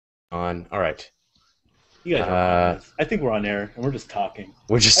On. All right. You guys are on this. I think we're on air, and we're just talking.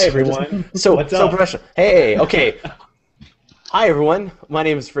 We're just Hey, everyone. so What's so up? professional. Hey, okay. Hi everyone. My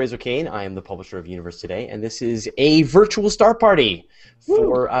name is Fraser Kane. I am the publisher of Universe Today, and this is a virtual star party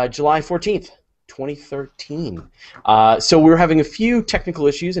for July 14th, 2013. So we're having a few technical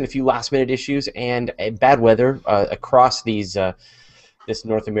issues and a few last-minute issues and bad weather across these this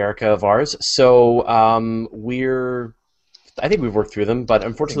North America of ours. So I think we've worked through them, but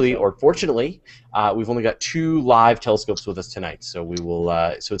unfortunately or fortunately, we've only got 2 live telescopes with us tonight. So we will.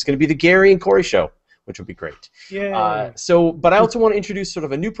 So it's going to be the Gary and Corey show, which will be great. Yay. But I also want to introduce sort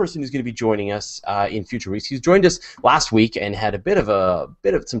of a new person who's going to be joining us in future weeks. He's joined us last week and had a bit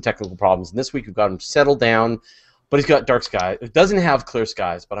of some technical problems. And this week we've got him settled down, but he's got dark sky. It doesn't have clear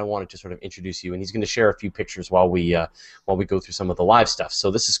skies, but I wanted to sort of introduce you, and he's going to share a few pictures while we go through some of the live stuff. So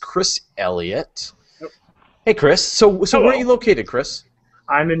this is Chris Elliott. Hey, Chris. So where are you located, Chris?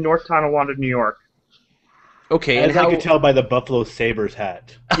 I'm in North Tonawanda, New York. Okay, As I could tell by the Buffalo Sabres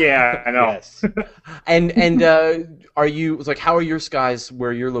hat. Yeah, I know. Yes. And are you like how are your skies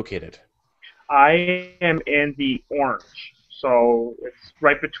where you're located? I am in the orange, so it's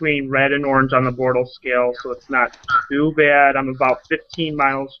right between red and orange on the Bortle scale, so it's not too bad. I'm about 15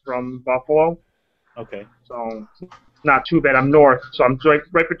 miles from Buffalo, Okay. so it's not too bad. I'm north, so I'm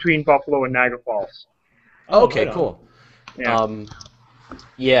right between Buffalo and Niagara Falls. Okay, right on. cool. Yeah.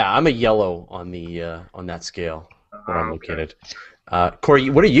 Yeah, I'm a yellow on the on that scale where I'm Okay. located. Corey,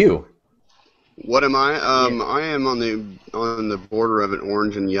 what are you? What am I? I am on the border of an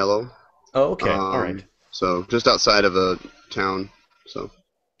orange and yellow. Oh, okay, all right. So just outside of a town. So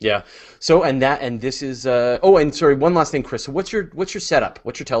Yeah. So and this is oh, and sorry, one last thing, Chris. So what's your setup?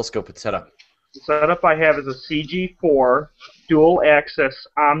 What's your telescope setup? The setup I have is a CG4 dual-axis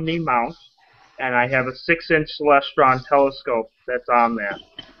Omni mount, and I have a 6-inch Celestron telescope that's on that.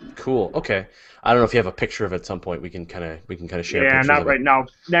 Cool. Okay. I don't know if you have a picture of it at some point. We can kind of share. Yeah, pictures not of right it. now.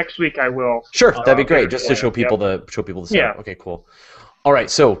 Next week I will. Sure, that'd be great. get Just it to for show you. people Yep. the setup. Yeah. Okay, cool. All right.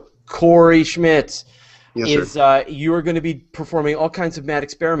 So Corey Schmidt yes, sir. you are going to be performing all kinds of mad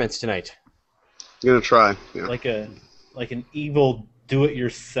experiments tonight. I'm gonna try. Yeah. Like an evil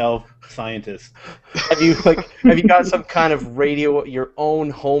do-it-yourself scientist. Have you got some kind of your own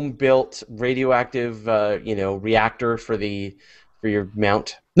home-built radioactive reactor for your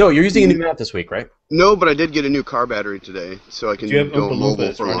mount? No, you're using a new mount this week, right? No, but I did get a new car battery today, so I can Do you have go Oompa mobile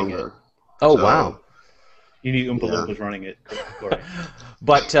Loompas for running longer. Oh So, wow. You need Oompa Yeah. Loompas running it, Corey.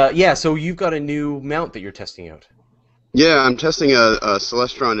 But yeah, so you've got a new mount that you're testing out. Yeah, I'm testing a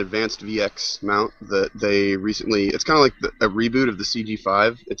Celestron Advanced VX mount that they recently. It's kind of like a reboot of the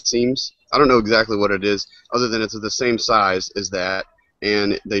CG5. It seems. I don't know exactly what it is, other than it's the same size as that,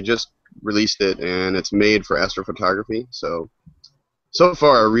 and they just released it, and it's made for astrophotography. So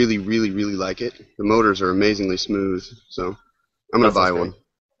far, I really, really, really like it. The motors are amazingly smooth, so I'm gonna That sounds buy great. one.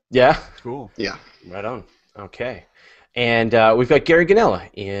 Yeah. Cool. Yeah. Right on. Okay. And we've got Gary Ganella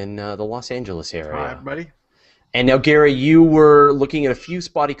in the Los Angeles area. Hi, everybody. And now, Gary, you were looking at a few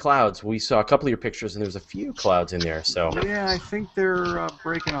spotty clouds. We saw a couple of your pictures, and there's a few clouds in there. So Yeah, I think they're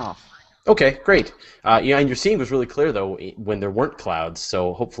breaking off. okay, great. And your scene was really clear though when there weren't clouds.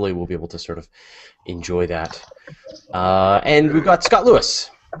 So hopefully we'll be able to sort of enjoy that. And we've got Scott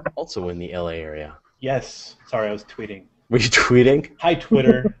Lewis, also in the LA area. Yes. Sorry, I was tweeting. Were you tweeting? Hi,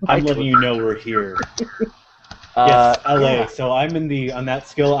 Twitter. Hi, I'm letting Twitter. you know we're here. Yes, LA. Yeah. So I'm on that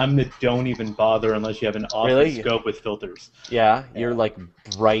scale. I'm the don't even bother unless you have an awesome Really? scope with filters. Yeah, you're like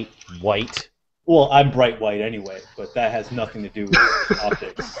bright white. Well, I'm bright white anyway, but that has nothing to do with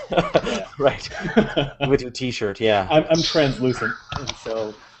optics. Yeah. Right. With your T-shirt, yeah. I'm translucent, and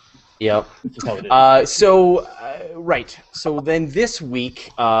so Yep. that's how it is. Right. So then this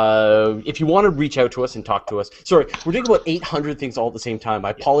week, if you want to reach out to us and talk to us, sorry, we're doing about 800 things all at the same time. I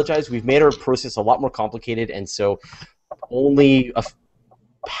apologize. We've made our process a lot more complicated, and so only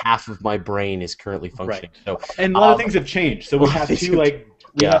half of my brain is currently functioning. Right. So And a lot of things have changed, so we have things to have-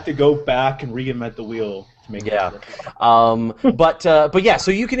 we yeah. have to go back and reinvent the wheel to make Yeah. it work. But yeah, so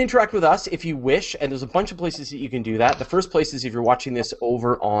you can interact with us if you wish, and there's a bunch of places that you can do that. The first place is if you're watching this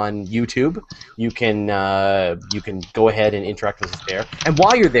over on YouTube, you can go ahead and interact with us there. And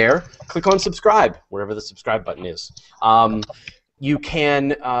while you're there, click on subscribe wherever the subscribe button is. You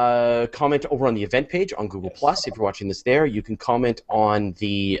can comment over on the event page on Google Plus if you're watching this there. You can comment on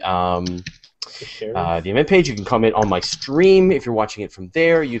the the event page. You can comment on my stream if you're watching it from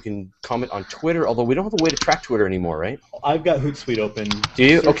there. You can comment on Twitter, although we don't have a way to track Twitter anymore, right? I've got Hootsuite open. Do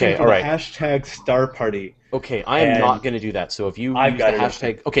you? Searching Okay, for all the right. Hashtag Star Party. Okay, I am And not going to do that. So if you I've use the got it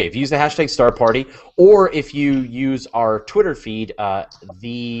hashtag, okay, if you use the hashtag Star Party, or if you use our Twitter feed,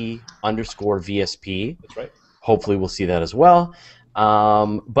 _VSP. That's right. Hopefully, we'll see that as well. But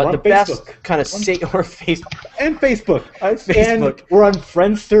on the best Facebook. kind of or Facebook. And Facebook. Facebook. And we're on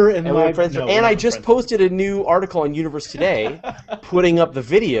Friendster And I just posted a new article on Universe Today, putting up the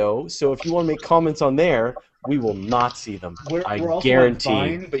video. So if you want to make comments on there, we will not see them. We're also guarantee. on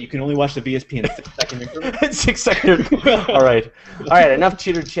Vine, but you can only watch the VSP in 6-second increments. 6 seconds. All right. Enough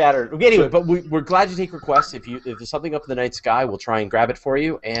chitter chatter. Anyway, but we're glad to take requests. If there's something up in the night sky, we'll try and grab it for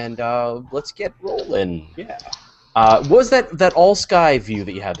you, and let's get rolling. Yeah. What was that all sky view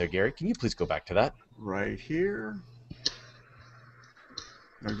that you had there, Gary? Can you please go back to that? Right here.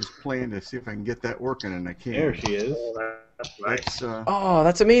 I'm just playing to see if I can get that working, and I can't. There she is. Oh, that's nice. That's, Oh,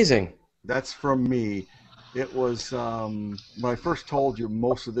 that's amazing. that's from me. It was when I first told you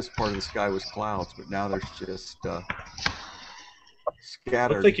most of this part of the sky was clouds, but now there's just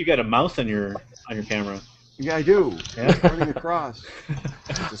scattered. Looks like you got a mouse on your camera. Yeah, I do. Yeah. Running across.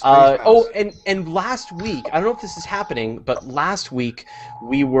 It's a space mouse. And last week, I don't know if this is happening, but last week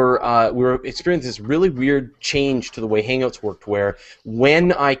we were experiencing this really weird change to the way Hangouts worked, where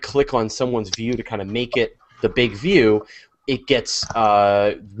when I click on someone's view to kind of make it the big view, it gets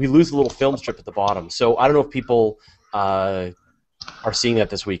we lose a little film strip at the bottom. So I don't know if people are seeing that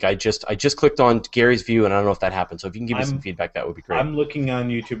this week. I just clicked on Gary's view, and I don't know if that happened. So if you can give me some feedback, that would be great. I'm looking on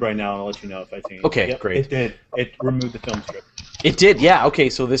YouTube right now, and I'll let you know if I see it. Okay, Yep, great. It did. It removed the film strip. It did, yeah. Okay,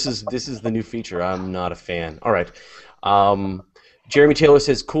 so this is the new feature. I'm not a fan. All right. Jeremy Taylor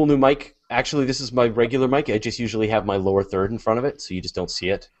says, cool new mic. Actually, this is my regular mic. I just usually have my lower third in front of it, so you just don't see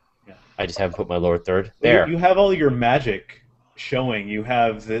it. Yeah. I just haven't put my lower third. There. You have all your magic showing. You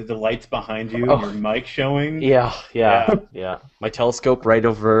have the lights behind you, and your mic showing. Yeah. My telescope right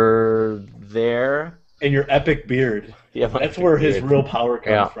over there. And your epic beard. Yeah, that's where his real power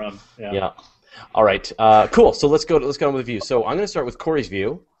comes from. Yeah. All right. Cool. So let's go on with the view. So I'm going to start with Corey's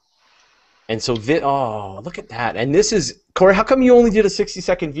view. And so look at that. And this is Corey. How come you only did a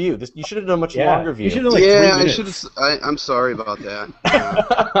 60-second view? You should have done a much longer view. You should have done 3 minutes. I should have. I'm sorry about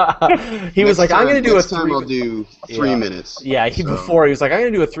that. He was like, I'm going to do next time I'll do 3 minutes. Yeah. Before he was like, I'm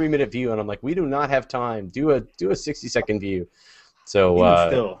going to do a 3-minute view, and I'm like, we do not have time. Do a 60-second view. So even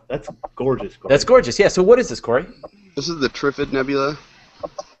still, that's gorgeous. Corey. That's gorgeous. Yeah. So what is this, Corey? This is the Trifid Nebula.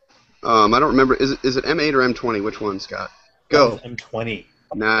 I don't remember. Is it M8 or M20? Which one, Scott? Go. M20.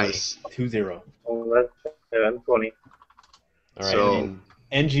 Nice. 2-0. Oh, that's M20. All right. So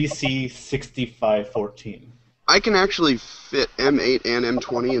NGC 6514. I can actually fit M8 and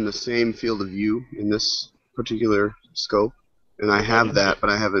M20 in the same field of view in this particular scope, and I have that, but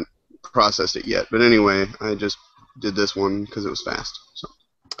I haven't processed it yet. But anyway, I just did this one because it was fast. So.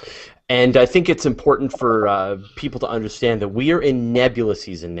 And I think it's important for people to understand that we are in nebula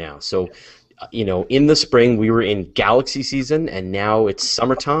season now. So, in the spring we were in galaxy season, and now it's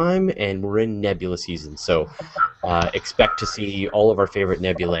summertime, and we're in nebula season. So, expect to see all of our favorite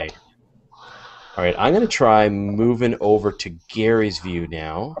nebulae. All right, I'm going to try moving over to Gary's view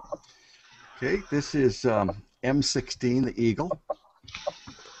now. Okay, this is M16, the Eagle.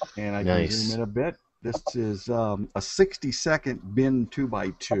 And I can zoom in a bit. This is a 60-second bin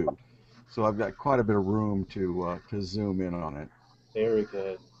 2x2. So I've got quite a bit of room to zoom in on it. Very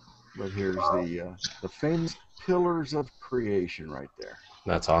good. But here's the famous pillars of creation right there.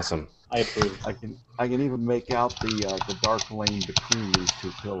 That's awesome. I approve. I can even make out the dark lane between these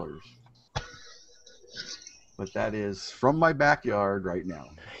two pillars. But that is from my backyard right now.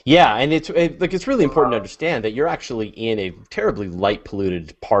 Yeah, and it's really important to understand that you're actually in a terribly light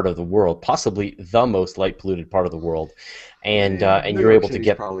polluted part of the world, possibly the most light polluted part of the world, and you're able to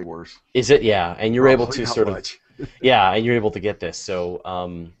get probably worse. Is it? Yeah, and you're able to sort much. of yeah, and you're able to get this. So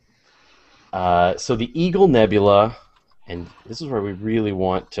so the Eagle Nebula, and this is where we really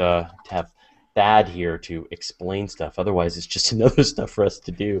want to have Thad here to explain stuff. Otherwise, it's just another stuff for us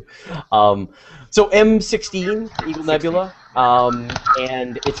to do. So M16, Eagle Nebula,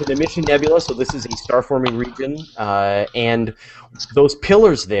 and it's an emission nebula, so this is a star-forming region. And those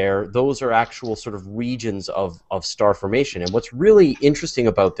pillars there, those are actual sort of regions of star formation. And what's really interesting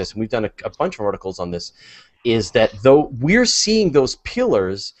about this, and we've done a bunch of articles on this, is that though we're seeing those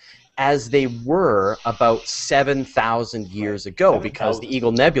pillars as they were about 7,000 years ago, because the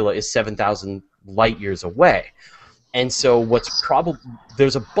Eagle Nebula is 7,000 light years away. And so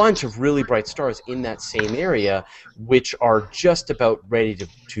there's a bunch of really bright stars in that same area which are just about ready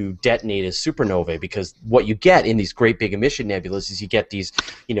to detonate as supernovae, because what you get in these great big emission nebulas is you get these,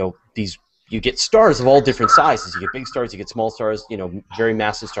 you get stars of all different sizes. You get big stars, you get small stars, very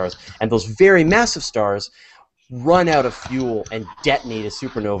massive stars. And those very massive stars run out of fuel and detonate as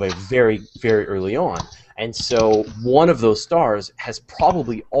supernovae very, very early on. And so one of those stars has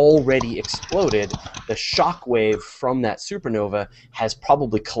probably already exploded. The shock wave from that supernova has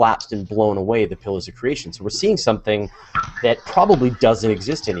probably collapsed and blown away the pillars of creation. So we're seeing something that probably doesn't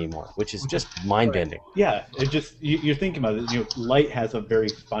exist anymore, which is just mind-bending. Yeah, you're thinking about it. Light has a very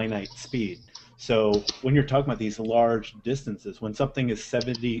finite speed. So when you're talking about these large distances, when something is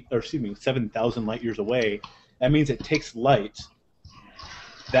 7,000 light years away, that means it takes light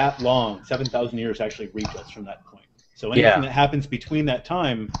that long, 7,000 years, to actually reach us from that point. So anything that happens between that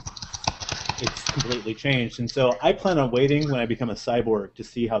time, it's completely changed. And so I plan on waiting when I become a cyborg to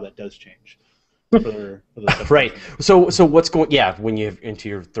see how that does change. Right. So what's going? Yeah, when you into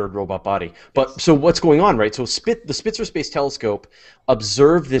your third robot body. But so what's going on, right? So the Spitzer Space Telescope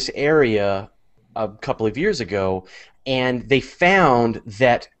observed this area a couple of years ago, and they found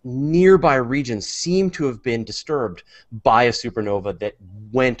that nearby regions seem to have been disturbed by a supernova that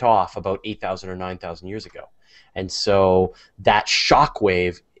went off about 8,000 or 9,000 years ago. And so that shock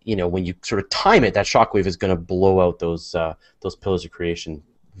wave, when you sort of time it, that shock wave is going to blow out those pillars of creation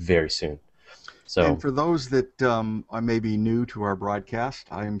very soon. So, and for those that are maybe new to our broadcast,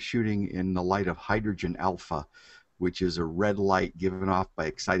 I am shooting in the light of hydrogen alpha, which is a red light given off by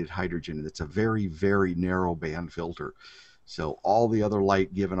excited hydrogen. It's a very, very narrow band filter. So all the other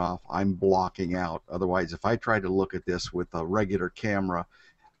light given off, I'm blocking out. Otherwise, if I tried to look at this with a regular camera,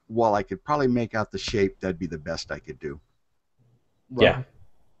 while I could probably make out the shape, that'd be the best I could do. Right. Yeah.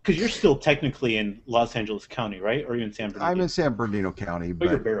 Because you're still technically in Los Angeles County, right? Or are you in San Bernardino? I'm in San Bernardino County. But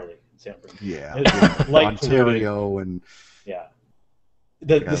you're barely in San Bernardino. Yeah. Ontario and... Yeah.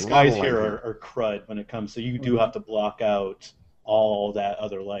 The skies here are crud when it comes, so you do have to block out all that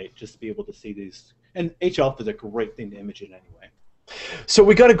other light just to be able to see these. And H-alpha is a great thing to image it anyway. So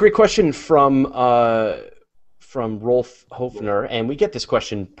we got a great question from Rolf Hofner, and we get this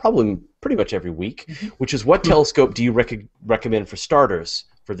question probably pretty much every week, which is, what telescope do you recommend for starters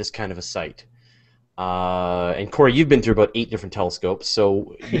for this kind of a site? And Corey, you've been through about 8 different telescopes,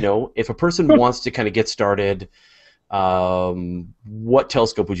 so if a person wants to kind of get started, what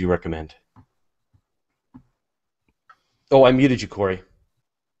telescope would you recommend? Oh, I muted you, Corey,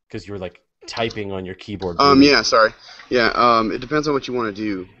 because you were like typing on your keyboard. Yeah, sorry. Yeah, it depends on what you want to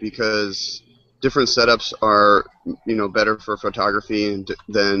do, because different setups are, better for photography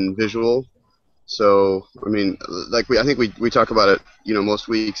than visual. So, I mean, like I think we talk about it, most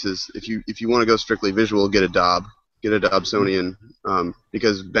weeks, is if you want to go strictly visual, get a Dobsonian,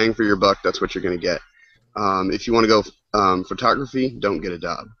 because bang for your buck, that's what you're going to get. If you want to go photography, don't get a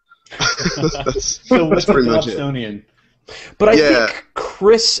Dob. that's pretty much it. But I think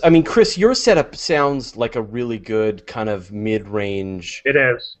Chris, your setup sounds like a really good kind of mid-range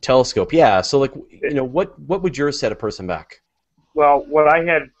telescope. Yeah. So what would yours set a person back? Well, I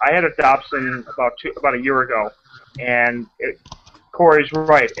had a Dobson about a year ago, and Corey's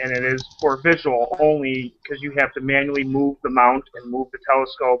right, and it is for visual only, because you have to manually move the mount and move the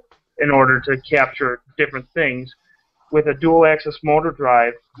telescope in order to capture different things. With a dual-axis motor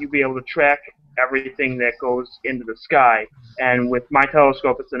drive, you'll be able to track everything that goes into the sky. And with my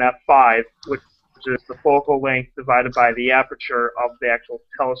telescope, it's an f5, which is the focal length divided by the aperture of the actual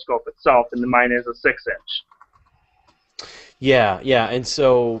telescope itself, and mine is a 6-inch. Yeah, and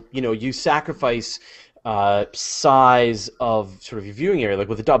so, you sacrifice size of sort of your viewing area. Like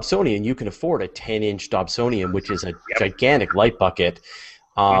with a Dobsonian, you can afford a 10-inch Dobsonian, which is a gigantic light bucket.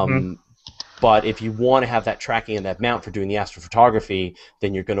 But if you want to have that tracking and that mount for doing the astrophotography,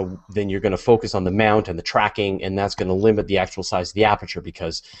 then you're gonna focus on the mount and the tracking, and that's going to limit the actual size of the aperture,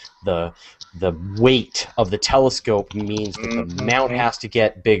 because the weight of the telescope means that the mount has to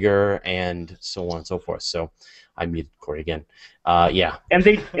get bigger, and so on and so forth. So I muted Corey again. Yeah. And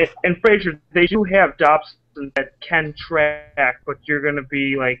Fraser, they do have Dobsons that can track, but you're going to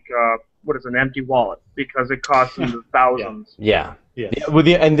be like an empty wallet, because it costs you the thousands. Yeah.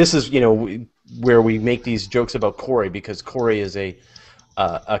 And this is where we make these jokes about Corey, because Corey is a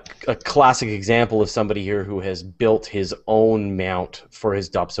classic example of somebody here who has built his own mount for his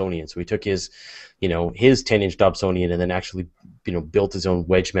Dobsonian. So he took his 10-inch Dobsonian and then actually built his own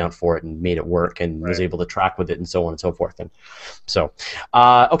wedge mount for it and made it work, and was able to track with it, and so on and so forth. And so,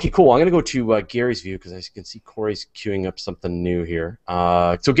 okay, cool. I'm going to go to Gary's view, because I can see Corey's queuing up something new here.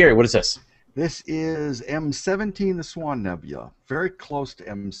 So Gary, what is this? This is M17, the Swan Nebula, very close to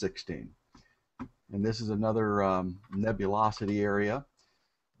M16. And this is another nebulosity area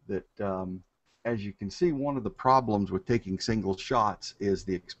that, as you can see, one of the problems with taking single shots is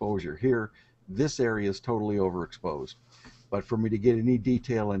the exposure. Here, this area is totally overexposed. But for me to get any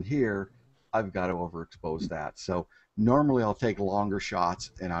detail in here, I've got to overexpose that. So normally I'll take longer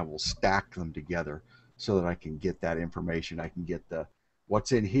shots and I will stack them together so that I can get that information. I can get the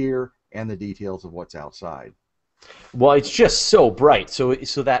what's in here and the details of what's outside. Well, it's just so bright. So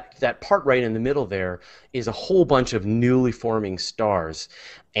that part right in the middle there is a whole bunch of newly forming stars.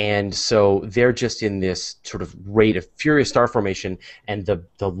 And so they're just in this sort of rate of furious star formation, and the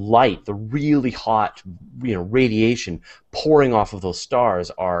light, the really hot, radiation pouring off of those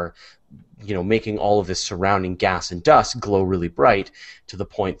stars are, making all of this surrounding gas and dust glow really bright to the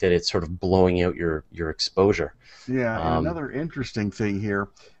point that it's sort of blowing out your exposure. Yeah, and another interesting thing here,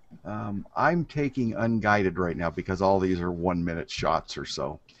 I'm taking unguided right now because all these are 1 minute shots or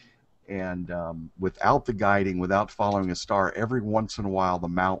so. And without the guiding, without following a star, every once in a while the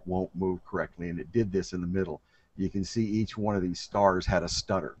mount won't move correctly, and it did this in the middle. You can see each one of these stars had a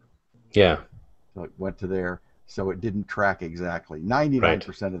stutter. Yeah. So it went to there, so it didn't track exactly.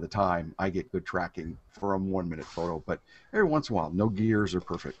 99% of the time I get good tracking for a 1 minute photo, but every once in a while, no gears are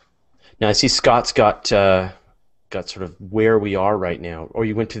perfect. Now I see Scott's got sort of where we are right now. Or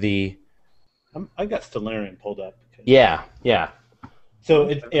you went to the... I got Stellarium pulled up. Yeah, yeah. So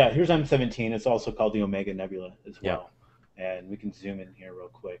here's M17. It's also called the Omega Nebula as well. Yeah. And we can zoom in here real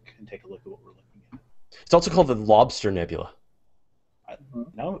quick and take a look at what we're looking at. It's also called the Lobster Nebula.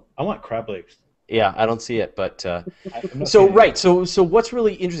 No, I want crab legs. Yeah, I don't see it, but so what's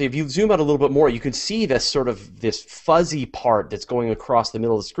really interesting, if you zoom out a little bit more, you can see this sort of this fuzzy part that's going across the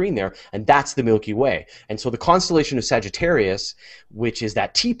middle of the screen there, and that's the Milky Way. And so the constellation of Sagittarius, which is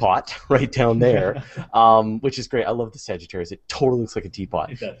that teapot right down there, which is great. I love the Sagittarius. It totally looks like a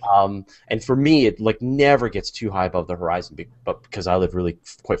teapot. It does. And for me, it like never gets too high above the horizon, but because I live really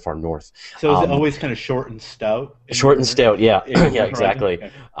quite far north. So is it always kind of short and stout? Short and stout, yeah, yeah, exactly.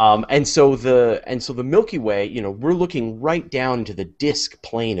 Okay. And so the Milky Way, we're looking right down into the disk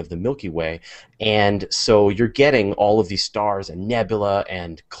plane of the Milky Way, and so you're getting all of these stars and nebula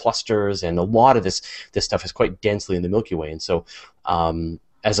and clusters, and a lot of this stuff is quite densely in the Milky Way. And so,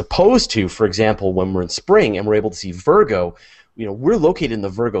 as opposed to, for example, when we're in spring and we're able to see Virgo, we're located in the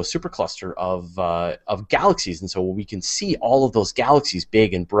Virgo supercluster of galaxies, and so we can see all of those galaxies,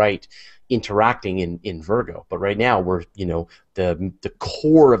 big and bright, interacting in Virgo. But right now we're the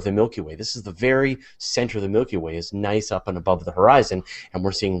core of the Milky Way. This is the very center of the Milky Way, is nice up and above the horizon, and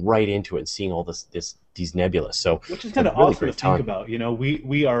we're seeing right into it and seeing all these nebulas. So which is kind of really awesome to think about.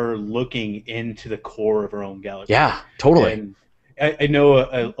 We are looking into the core of our own galaxy. Yeah, totally. And I know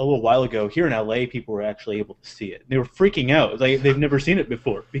a little while ago here in LA, people were actually able to see it. They were freaking out. Like they've never seen it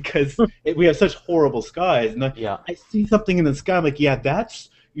before because we have such horrible skies. And I see something in the sky. I'm like, yeah, that's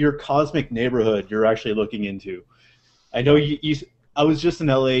your cosmic neighborhood you're actually looking into. I know I was just in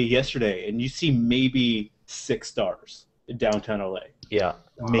LA yesterday, and you see maybe 6 stars in downtown LA. Yeah,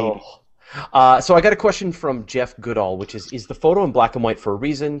 maybe. So I got a question from Jeff Goodall, which is the photo in black and white for a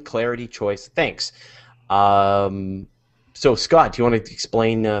reason, clarity, choice? Thanks. So Scott, do you want to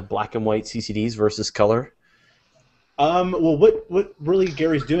explain black and white CCDs versus color? Well, what really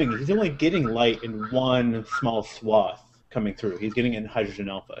Gary's doing is he's only getting light in one small swath coming through. He's getting it in hydrogen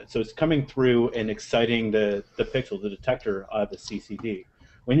alpha. So it's coming through and exciting the pixel, the detector of the CCD.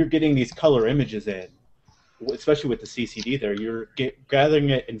 When you're getting these color images in, especially with the CCD there, you're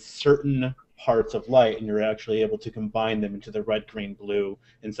gathering it in certain parts of light, and you're actually able to combine them into the red, green, blue,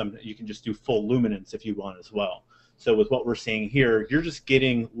 and you can just do full luminance if you want as well. So with what we're seeing here, you're just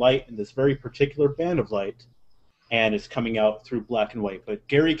getting light in this very particular band of light, and it's coming out through black and white. But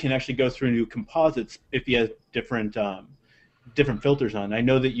Gary can actually go through new composites if he has different filters on. I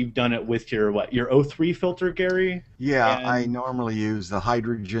know that you've done it with your O3 filter, Gary? Yeah, I normally use the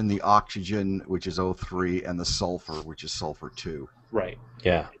hydrogen, the oxygen, which is O3, and the sulfur, which is sulfur 2. Right.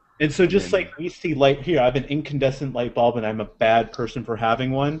 Yeah. And so just like we see light here, I have an incandescent light bulb, and I'm a bad person for having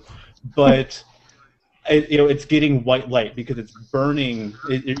one, but it's getting white light because it's burning.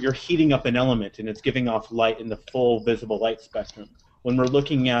 You're heating up an element, and it's giving off light in the full visible light spectrum. When we're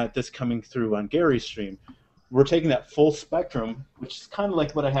looking at this coming through on Gary's stream, we're taking that full spectrum, which is kind of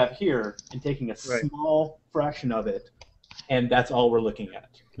like what I have here, and taking a small fraction of it, and that's all we're looking at.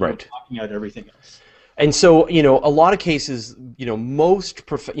 Right. We're blocking out everything else. And so, a lot of cases, most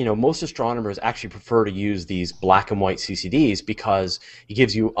astronomers actually prefer to use these black and white CCDs because it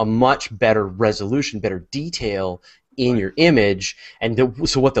gives you a much better resolution, better detail in your image, and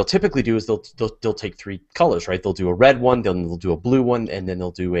so what they'll typically do is they'll take 3 colors, right? They'll do a red one, then they'll do a blue one, and then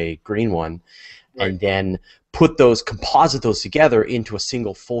they'll do a green one, and then composite those together into a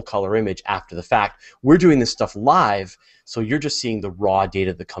single full color image after the fact. We're doing this stuff live, so you're just seeing the raw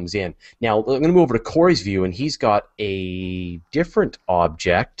data that comes in. Now I'm going to move over to Corey's view, and he's got a different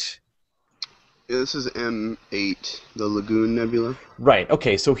object. Yeah, this is M8, the Lagoon Nebula. Right.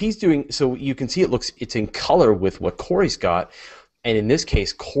 Okay. So so you can see it's in color with what Corey's got, and in this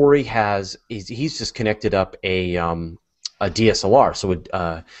case, Corey he's just connected up a DSLR.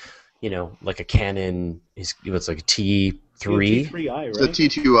 So like a Canon, it's like a T3. T3i, right? It's a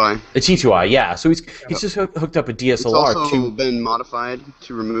T2i. A T2i, yeah. So he's just hooked up a DSLR. It's also been modified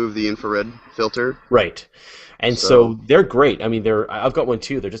to remove the infrared filter. Right. And so they're great. I mean, I've got one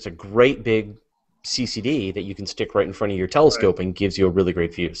too. They're just a great big CCD that you can stick right in front of your telescope and gives you a really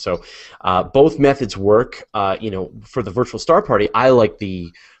great view. So both methods work. For the virtual star party, I like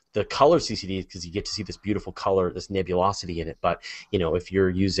the color CCD because you get to see this beautiful color, this nebulosity in it. But if you're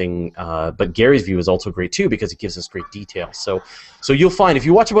using, but Gary's view is also great too because it gives us great detail. So you'll find if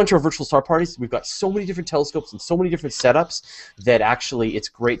you watch a bunch of our virtual star parties, we've got so many different telescopes and so many different setups that actually it's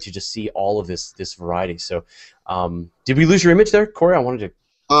great to just see all of this variety. So did we lose your image there, Corey? I wanted to.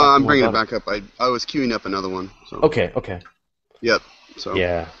 I'm bringing it back up. I was queuing up another one. So. Okay. Yep. So.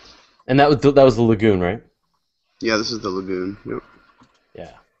 Yeah, and that was the Lagoon, right? Yeah, this is the Lagoon. Yep.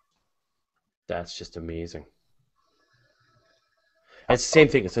 Yeah. That's just amazing. And it's the same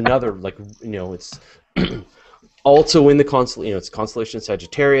thing. It's another it's also in the constellation. It's constellation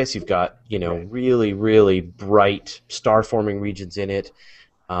Sagittarius. You've got really really bright star forming regions in it.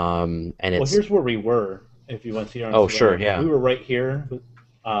 And it's here's where we were. If you want to see our sure, yeah. We were right here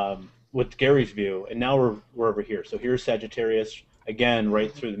with Gary's view, and now we're over here. So here's Sagittarius again,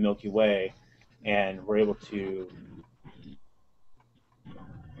 right through the Milky Way, and we're able to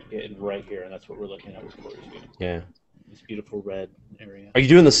get in right here, and that's what we're looking at with Corey's view. Yeah. This beautiful red area. Are you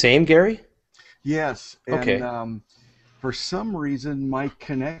doing the same, Gary? Yes. Okay. And for some reason, my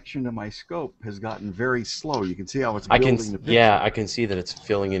connection to my scope has gotten very slow. You can see how it's building the picture. Yeah, I can see that it's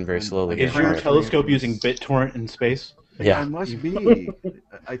filling in very slowly. Is your telescope using BitTorrent in space? Yeah. It must be.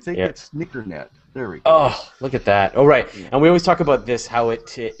 I think it's Snickernet. There we go. Oh, look at that. Oh, right. And we always talk about this, how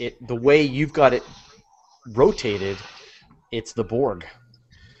the way you've got it rotated, it's the Borg.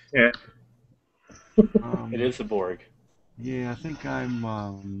 Yeah. It is the Borg. Yeah, I think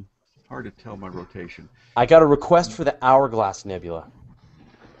I'm hard to tell my rotation. I got a request for the Hourglass Nebula.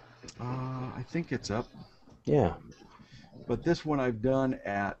 I think it's up. Yeah. But this one I've done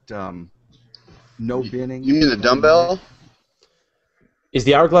at no binning. You mean the dumbbell? Is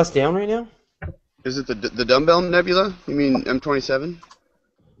the Hourglass down right now? Is it the dumbbell nebula? You mean M27?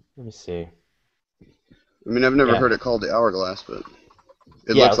 Let me see. I mean, I've never heard it called the Hourglass, but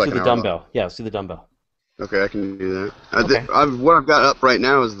it Yeah, looks like let's do an the hourglass. dumbbell. Yeah, let's do the dumbbell. Okay, I can do that. Okay. What I've got up right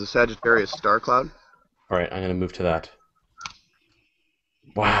now is the Sagittarius star cloud. All right, I'm going to move to that.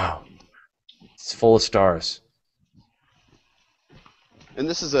 Wow. It's full of stars. And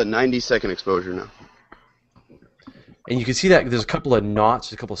this is a 90-second exposure now. And you can see that there's a couple of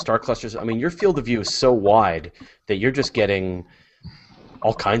knots, a couple of star clusters. I mean, your field of view is so wide that you're just getting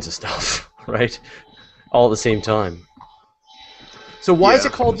all kinds of stuff, right? All at the same time. So why is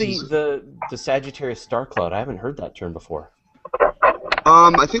it called the Sagittarius star cloud? I haven't heard that term before.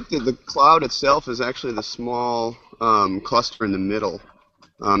 I think that the cloud itself is actually the small cluster in the middle.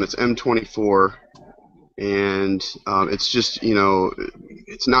 It's M24, and it's just,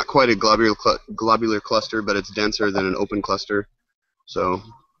 it's not quite a globular cluster, but it's denser than an open cluster. So.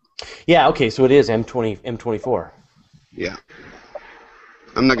 Yeah. Okay. So it is M24. Yeah.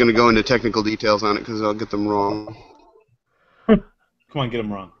 I'm not going to go into technical details on it because I'll get them wrong. Come on, get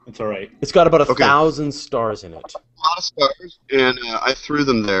them wrong. It's all right. It's got about 1,000 stars in it. A lot of stars, and I threw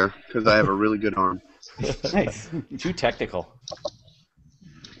them there because I have a really good arm. Nice. Too technical.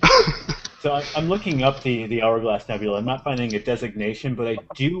 So I'm looking up the Hourglass Nebula. I'm not finding a designation, but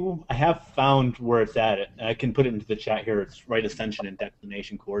I have found where it's at. And I can put it into the chat here. It's right ascension and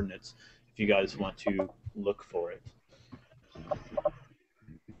declination coordinates if you guys want to look for it.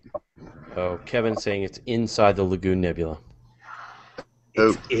 Oh, Kevin's saying it's inside the Lagoon Nebula.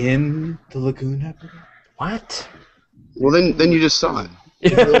 It's in the Lagoon Nebula? What? Well, then you just saw it.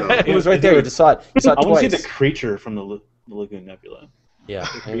 It was right there. You just saw it. You saw it I want twice. to see the creature from the Lagoon Nebula. Yeah,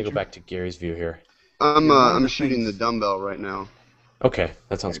 I'm going to go back to Gary's view here. I'm shooting the dumbbell right now. Okay,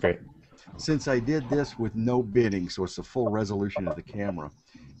 that sounds great. Since I did this with no bidding, so it's the full resolution of the camera,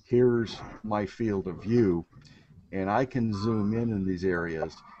 here's my field of view, and I can zoom in these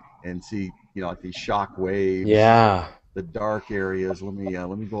areas and see like these shock waves. Yeah. The dark areas. Let me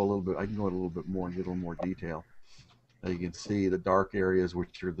go a little bit. I can go a little bit more and get a little more detail. You can see the dark areas,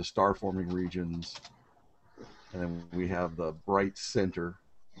 which are the star-forming regions, and then we have the bright center,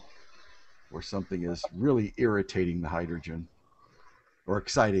 where something is really irritating the hydrogen, or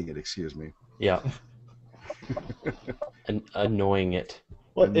exciting it. Excuse me. Yeah. And annoying it.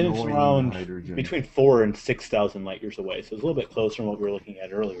 Well, and it's Annoying around hydrogen. between 4,000 and 6,000 light years away, so it's a little bit closer than what we were looking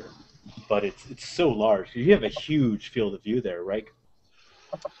at earlier. But it's so large. You have a huge field of view there, right?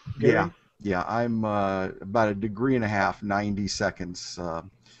 Gary? Yeah. I'm about a degree and a half, 90 seconds,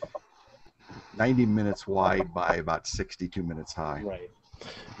 90 minutes wide by about 62 minutes high. Right.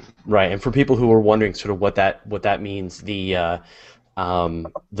 Right, and for people who are wondering sort of what that means, the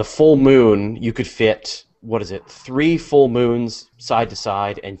full moon, you could fit, what is it, 3 full moons side to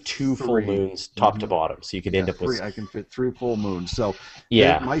side and 2 full moons top to bottom. So you could end up with... I can fit 3 full moons. So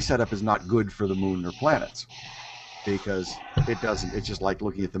yeah, my setup is not good for the moon or planets, because it's just like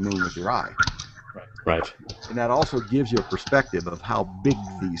looking at the moon with your eye. right. And that also gives you a perspective of how big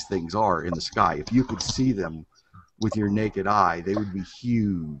these things are in the sky. If you could see them with your naked eye, they would be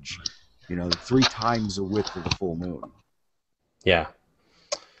huge. 3 times the width of the full moon. Yeah.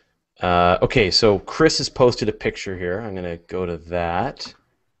 Okay, so Chris has posted a picture here. I'm going to go to that.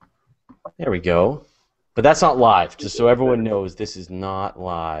 There we go. But that's not live, just so everyone knows this is not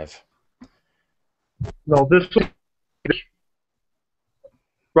live. No, this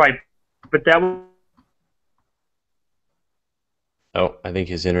right, but that was... Oh, I think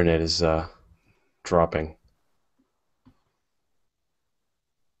his internet is dropping.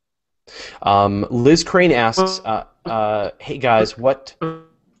 Liz Crane asks, hey guys, what...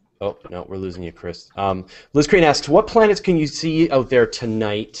 Oh, no, we're losing you, Chris. Liz Crane asks, what planets can you see out there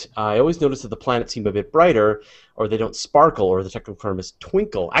tonight? I always notice that the planets seem a bit brighter, or they don't sparkle, or the technical term is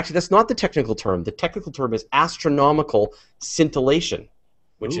twinkle. Actually, that's not the technical term. The technical term is astronomical scintillation,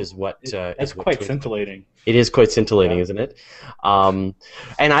 which is what... That's quite scintillating. It is quite scintillating, isn't it? And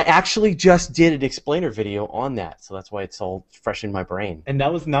I actually just did an explainer video on that, so that's why it's all fresh in my brain. And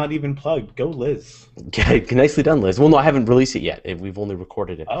that was not even plugged. Go, Liz. Nicely done, Liz. Well, no, I haven't released it yet. We've only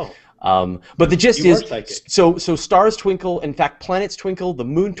recorded it. Oh. But the gist You is, are psychic. so stars twinkle, in fact, planets twinkle, the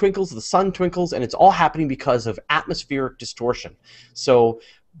moon twinkles, the sun twinkles, and it's all happening because of atmospheric distortion. So...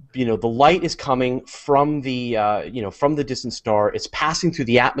 the light is coming from the from the distant star. It's passing through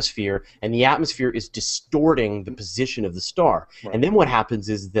the atmosphere, and the atmosphere is distorting the position of the star. Right. And then what happens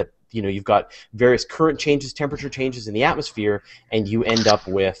is that you've got various current changes, temperature changes in the atmosphere, and you end up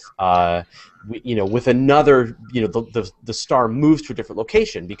with with another the star moves to a different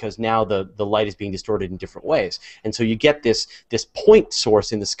location because now the light is being distorted in different ways, and so you get this point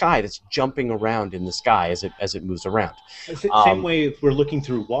source in the sky that's jumping around in the sky as it moves around. Same way if we're looking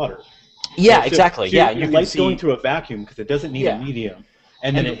through water. Yeah, So exactly. your You can light's see, going through a vacuum because it doesn't need Yeah. a medium,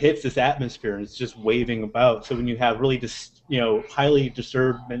 and then it hits this atmosphere and it's just waving about. So when you have really highly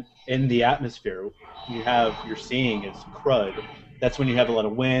disturbance in the atmosphere, you're seeing is crud. That's when you have a lot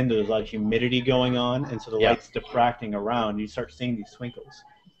of wind, there's a lot of humidity going on, and so the light's diffracting around. You start seeing these twinkles.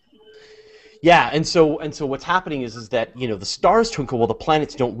 Yeah, and so what's happening is that the stars twinkle while the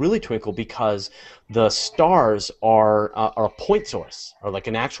planets don't really twinkle because the stars are a point source, or like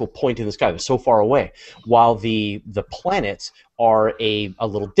an actual point in the sky. They're so far away, while the planets are a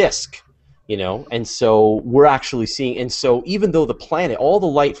little disk. And so we're actually seeing, and so even though all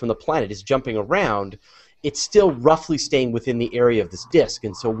the light from the planet is jumping around, it's still roughly staying within the area of this disk,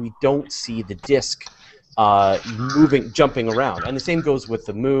 and so we don't see the disk jumping around. And the same goes with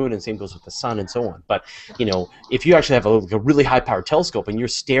the moon, and the same goes with the sun, and so on. But if you actually have a really high-powered telescope and you're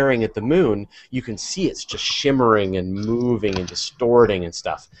staring at the moon, you can see it's just shimmering and moving and distorting and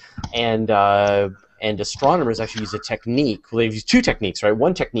stuff. And astronomers actually use a technique. Well, they've used 2 techniques, right?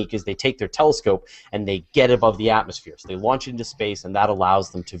 One technique is they take their telescope and they get above the atmosphere. So they launch it into space, and that allows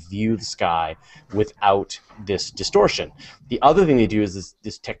them to view the sky without this distortion. The other thing they do is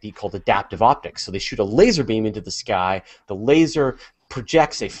this technique called adaptive optics. So they shoot a laser beam into the sky. The laser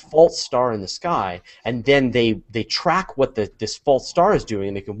projects a false star in the sky, and then they track what this false star is doing,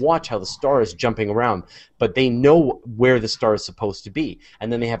 and they can watch how the star is jumping around, but they know where the star is supposed to be.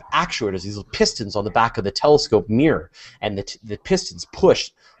 And then they have actuators, these little pistons on the back of the telescope mirror, and the pistons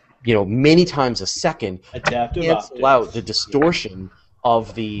push many times a second, Adaptive cancel out the distortion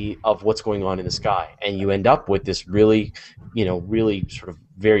of what's going on in the sky, and you end up with this really sort of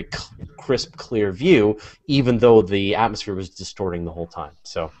very crisp, clear view, even though the atmosphere was distorting the whole time.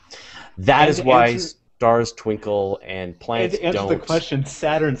 So that is why stars twinkle and planets don't. To answer the question,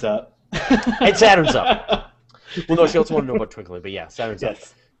 Saturn's up. And Saturn's up. Well, no, she also wanted to know about twinkling, but yeah, Saturn's up.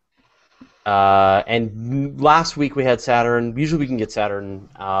 And last week we had Saturn. Usually we can get Saturn.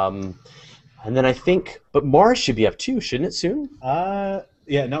 And then I think, but Mars should be up too, shouldn't it soon? Yeah,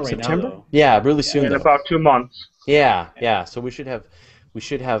 not right September? now though. Yeah, really soon In though. about 2 months. Yeah. So we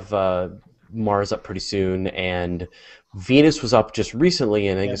should have Mars up pretty soon, and Venus was up just recently,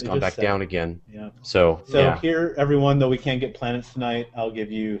 and I think Yeah, it's they gone just back down again. Yeah. So So here, everyone, though we can't get planets tonight, I'll give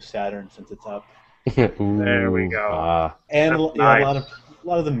you Saturn since it's up, There we go. and That's yeah, nice. a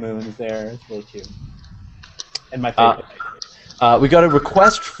lot of the moons there. It's really cute. And my favorite. We got a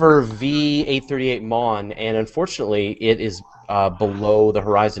request for V838 Mon, and unfortunately, it is below the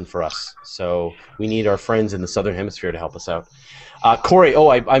horizon for us. So we need our friends in the southern hemisphere to help us out. Corey,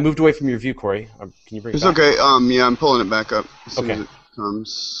 I moved away from your view, Corey. Can you bring it It's back? okay. Yeah, I'm pulling it back up as soon Okay. as it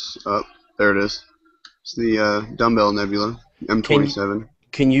comes up. There it is. It's the Dumbbell Nebula, M27.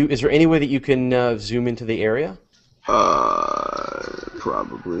 Is there any way that you can zoom into the area?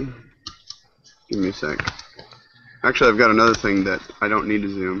 Probably. Give me a sec. Actually, I've got another thing that I don't need to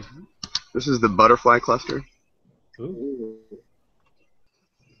zoom. This is the butterfly cluster. Ooh.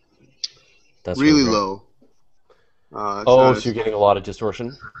 That's Really great. low. So you're getting a lot of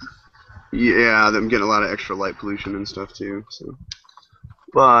distortion? Yeah, I'm getting a lot of extra light pollution and stuff too. So,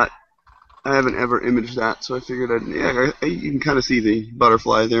 but I haven't ever imaged that, so I figured you can kind of see the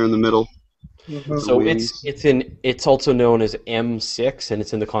butterfly there in the middle. So it's also known as M6, and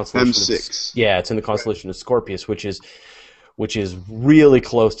it's in the constellation M6. It's in the constellation of Scorpius, which is really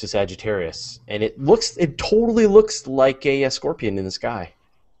close to Sagittarius, and it totally looks like a scorpion in the sky.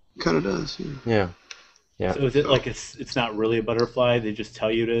 Kind of does. Yeah. Yeah. So is it like it's not really a butterfly? They just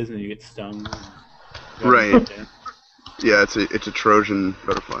tell you it is, and you get stung. Right. Yeah, it's a Trojan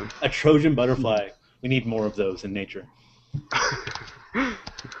butterfly. A Trojan butterfly. We need more of those in nature.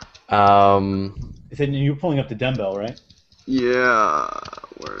 Then you're pulling up the dumbbell, right? Yeah.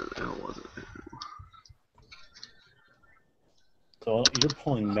 Where the hell was it? So you're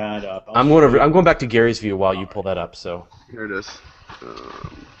pulling that up. I'm going back to Gary's view while you pull that up. So Here it is.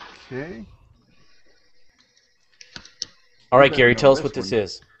 Okay. all right, better Gary, know tell us this what this one.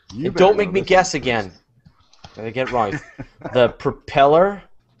 is. You And better don't make know me this guess one again. first. I get it wrong. The propeller.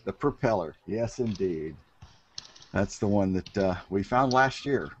 The propeller. Yes, indeed. That's the one that we found last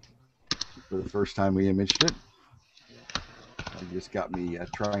year for the first time we imaged it. You just got me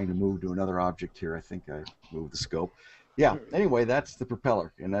trying to move to another object here. I think I moved the scope. Yeah, anyway, that's the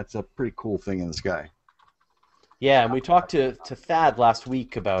propeller, and that's a pretty cool thing in the sky. Yeah, and we talked to Thad last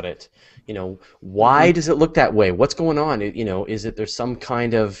week about it. Why does it look that way? What's going on? Is it there's some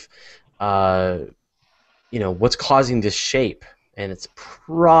kind of, what's causing this shape? And it's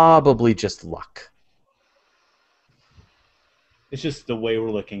probably just luck. It's just the way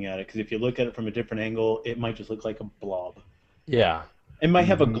we're looking at it, because if you look at it from a different angle, it might just look like a blob. Yeah. It might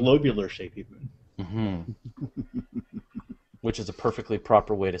have a globular shape even. Which is a perfectly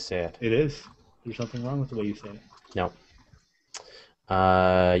proper way to say it. It is. There's nothing wrong with the way you say it. No.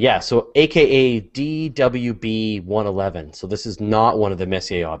 So AKA DWB-111. So this is not one of the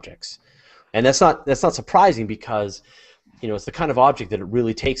Messier objects. And that's not surprising because, it's the kind of object that it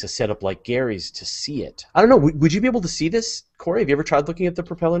really takes a setup like Gary's to see it. I don't know, would you be able to see this, Corey? Have you ever tried looking at the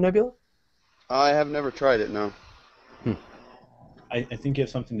Propeller Nebula? I have never tried it, no. I think you have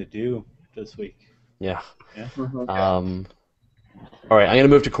something to do this week. Yeah. Yeah. All right, I'm going to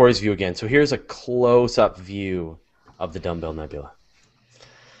move to Corey's view again. So here's a close-up view of the Dumbbell Nebula.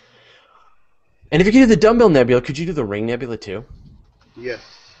 And if you could do the Dumbbell Nebula, could you do the Ring Nebula too? Yes.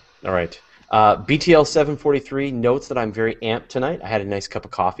 All right. BTL 743 notes that I'm very amped tonight. I had a nice cup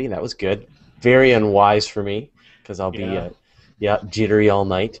of coffee. That was good. Very unwise for me because I'll be jittery all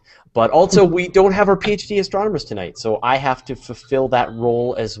night. But also, we don't have our PhD astronomers tonight, so I have to fulfill that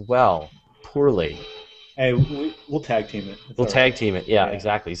role as well. Poorly. Hey, we'll tag team it. We'll tag team it. Yeah,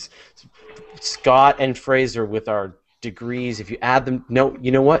 exactly. Scott and Fraser with our degrees. If you add them, no,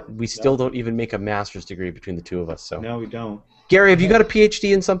 you know what? We still don't even make a master's degree between the two of us. So. No, we don't. Gary, have you got a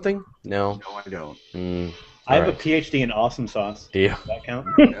PhD in something? No. No, I don't. I have a PhD in awesome sauce. Do you? Does that count?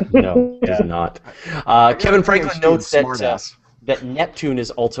 No, it does not. Kevin Franklin notes that Neptune is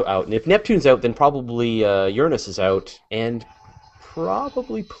also out. And if Neptune's out, then probably Uranus is out. And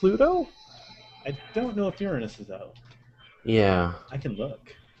probably Pluto? I don't know if Uranus is out. Yeah. I can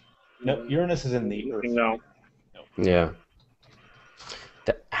look. No, Uranus is in the Earth. No. Yeah.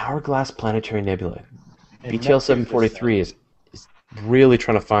 The Hourglass Planetary Nebula. And BTL 743 is really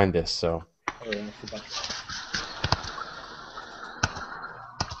trying to find this, so. Oh, yeah, I forgot.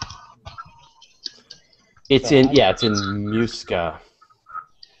 It's in Musca.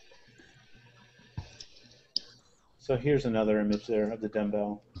 So here's another image there of the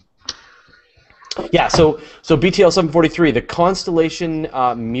dumbbell. Yeah, so BTL 743, the constellation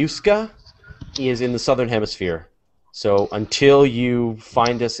Musca is in the southern hemisphere. So until you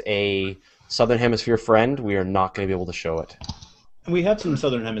find us a southern hemisphere friend, we are not going to be able to show it. And we have some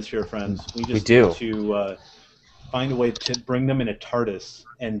southern hemisphere friends. We just do. need to find a way to bring them in a TARDIS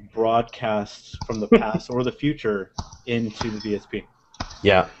and broadcast from the past or the future into the VSP.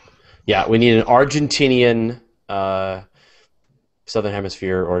 Yeah. Yeah, we need an Argentinian southern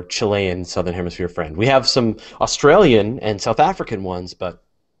hemisphere or Chilean southern hemisphere friend. We have some Australian and South African ones, but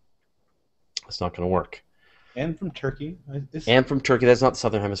it's not going to work. And from Turkey. And from Turkey. That's not the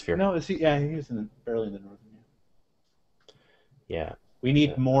southern hemisphere. No, he's barely in the northern. Yeah. We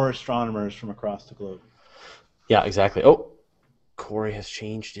need more astronomers from across the globe. Yeah, exactly. Oh, Corey has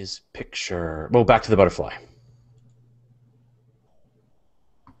changed his picture. Well, back to the butterfly.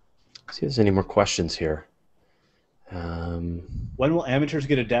 See if there's any more questions here. When will amateurs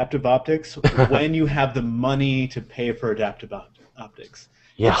get adaptive optics? When you have the money to pay for adaptive optics.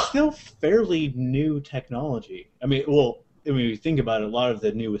 Yeah. It's still fairly new technology. I mean, when you think about it, a lot of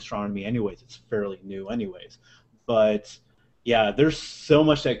the new astronomy anyways, it's fairly new anyways. But, yeah, there's so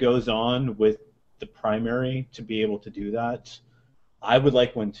much that goes on with the primary to be able to do that. I would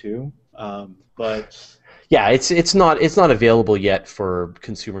like one too, but... Yeah, it's not available yet for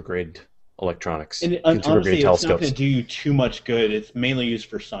consumer grade electronics. And honestly, it's not going to do you too much good. It's mainly used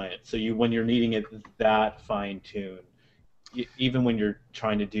for science. So when you're needing it that fine-tuned, even when you're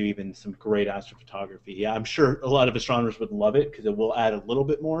trying to do even some great astrophotography, yeah, I'm sure a lot of astronomers would love it because it will add a little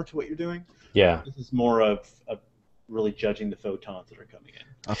bit more to what you're doing. Yeah. This is more of really judging the photons that are coming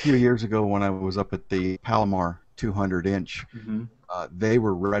in. A few years ago when I was up at the Palomar 200-inch, they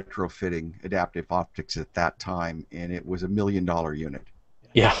were retrofitting adaptive optics at that time, and it was $1 million unit.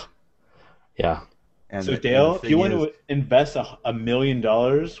 Yeah. Yeah. And so Dale, if you want to invest $1 million,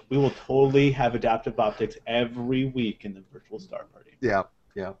 we will totally have adaptive optics every week in the virtual star party. Yeah,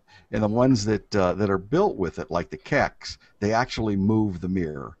 yeah. And the ones that are built with it, like the Kex, they actually move the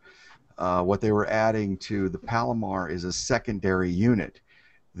mirror. What they were adding to the Palomar is a secondary unit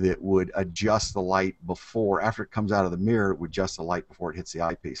that would adjust the light after it comes out of the mirror, it would adjust the light before it hits the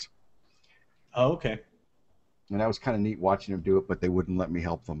eyepiece. Oh, okay. And that was kind of neat watching them do it, but they wouldn't let me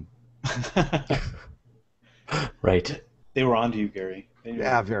help them. Right. They were onto you, Gary.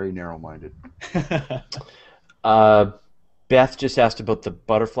 Yeah, very narrow-minded. Beth just asked about the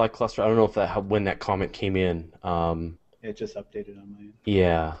butterfly cluster. I don't know if when that comment came in. It just updated on my end.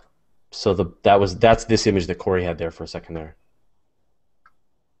 Yeah. So that's this image that Corey had there for a second there.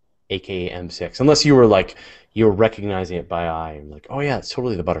 AKA M6. Unless you were recognizing it by eye and like, oh yeah, it's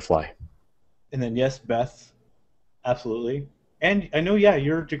totally the butterfly. And then yes, Beth, absolutely. And I know, yeah,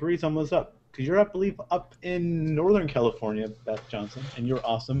 your degree's almost up. Because you're, I believe, up in Northern California, Beth Johnson, and you're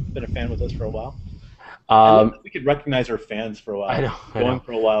awesome. Been a fan with us for a while. I love that we could recognize our fans for a while. I know.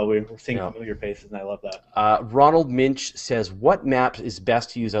 For a while, we're seeing familiar faces, and I love that. Ronald Minch says, what map is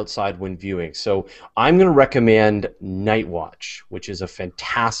best to use outside when viewing? So I'm going to recommend Night Watch, which is a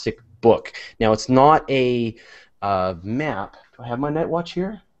fantastic book. Now, it's not a map. Do I have my Night Watch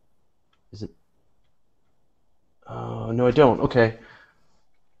here? Is it? No, I don't. Okay.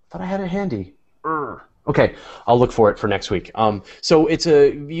 Thought I had it handy. Okay, I'll look for it for next week. So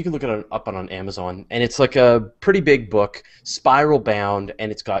you can look it up on Amazon, and it's like a pretty big book, spiral bound,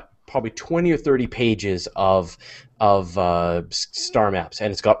 and it's got probably 20 or 30 pages of star maps, and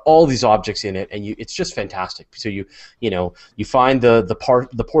it's got all these objects in it, and it's just fantastic. So you find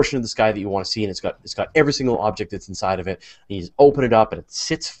the portion of the sky that you want to see, and it's got every single object that's inside of it. And you just open it up, and it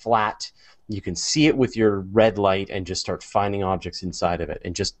sits flat. You can see it with your red light and just start finding objects inside of it,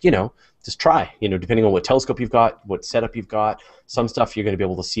 and just try. Depending on what telescope you've got, what setup you've got. Some stuff you're going to be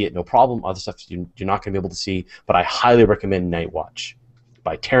able to see it no problem. Other stuff you're not going to be able to see. But I highly recommend Night Watch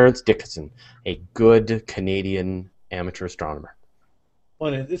by Terence Dickinson, a good Canadian amateur astronomer.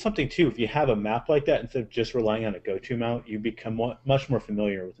 Well, and it's something too. If you have a map like that, instead of just relying on a go-to mount, you become much more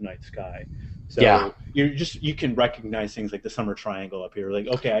familiar with the night sky. So you can recognize things like the summer triangle up here. Like,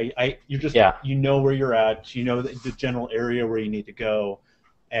 okay, you know where you're at. You know the general area where you need to go,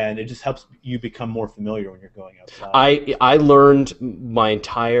 and it just helps you become more familiar when you're going outside. I learned my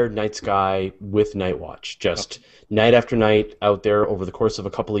entire night sky with Night Watch, just night after night out there over the course of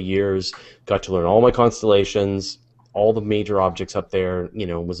a couple of years. Got to learn all my constellations, all the major objects up there,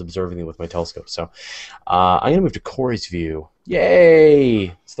 was observing them with my telescope. So I'm going to move to Corey's view.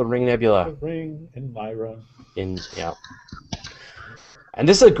 Yay! It's the Ring Nebula. The Ring and Lyra. And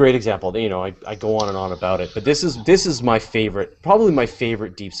this is a great example. I go on and on about it, but this is my favorite, probably my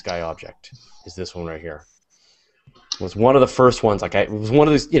favorite deep sky object, is this one right here. Was one of the first ones. Like it was one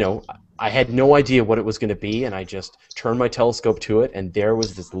of those, I had no idea what it was going to be, and I just turned my telescope to it, and there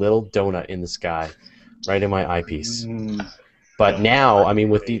was this little donut in the sky, right in my eyepiece. But now, I mean,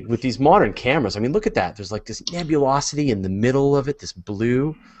 with these modern cameras, I mean, look at that. There's like this nebulosity in the middle of it, this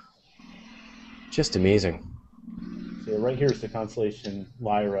blue. Just amazing. So right here is the constellation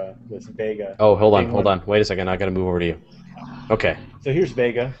Lyra with Vega. Oh, hold on. Wait a second. I got to move over to you. Okay. So here's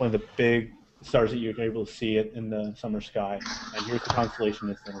Vega, one of the big stars that you're able to see it in the summer sky. And here's the constellation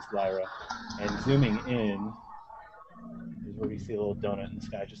that's known as Lyra. And zooming in is where we see a little donut in the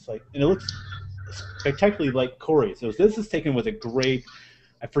sky, and it looks spectacularly like Cori. So this is taken with a great,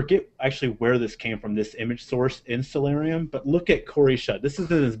 I forget actually where this came from, this image source in Stellarium, but look at Cori shot. This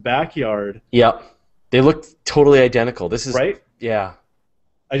is in his backyard. Yep. They look totally identical. This is right. Yeah.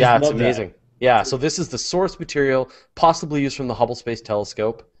 It's amazing. That. Yeah. So this is the source material, possibly used from the Hubble Space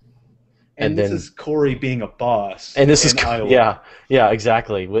Telescope. And this is Cori being a boss. And this is Iowa. Yeah,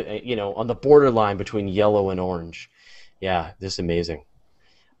 exactly. On the borderline between yellow and orange. Yeah, this is amazing.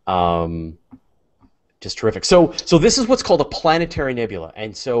 Just terrific. So this is what's called a planetary nebula,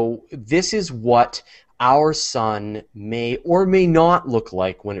 and so this is what our sun may or may not look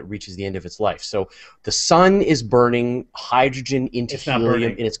like when it reaches the end of its life. So the sun is burning hydrogen into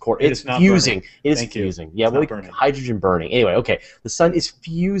helium in its core. It's fusing. It is fusing. Yeah, well, hydrogen burning. Anyway, okay. The sun is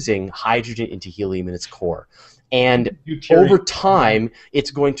fusing hydrogen into helium in its core. And over time,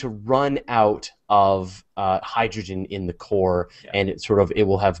 it's going to run out of hydrogen in the core, and it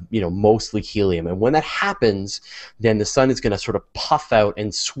will have mostly helium. And when that happens, then the sun is going to sort of puff out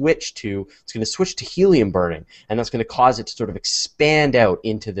and switch to helium burning, and that's going to cause it to sort of expand out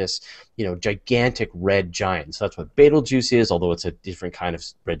into this gigantic red giant. So that's what Betelgeuse is, although it's a different kind of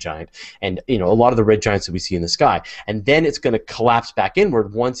red giant, and a lot of the red giants that we see in the sky. And then it's going to collapse back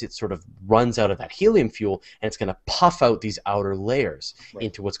inward once it sort of runs out of that helium fuel, and it's going to puff out these outer layers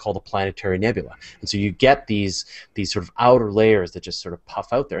into what's called a planetary nebula. And so you get these sort of outer layers that just sort of puff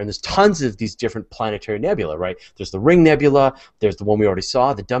out there. And there's tons of these different planetary nebula, right? There's the Ring Nebula, there's the one we already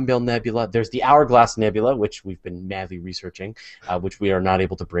saw, the Dumbbell Nebula, there's the Hourglass Nebula, which we've been madly researching, which we are not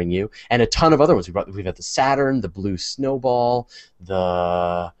able to bring you, and a ton of other ones. We've got the Saturn, the Blue Snowball,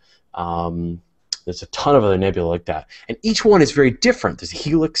 there's a ton of other nebula like that. And each one is very different. There's the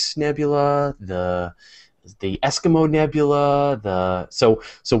Helix Nebula, the Eskimo Nebula, so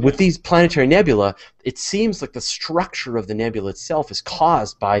with these planetary nebula, it seems like the structure of the nebula itself is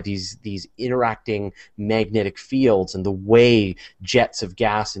caused by these interacting magnetic fields and the way jets of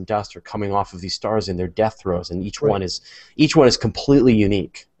gas and dust are coming off of these stars in their death throes, and each one is completely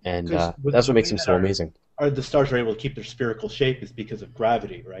unique, and that's what makes them so amazing. The stars are able to keep their spherical shape is because of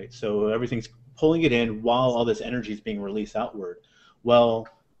gravity, right? So everything's pulling it in while all this energy is being released outward. Well,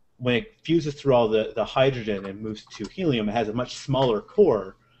 when it fuses through all the hydrogen and moves to helium, it has a much smaller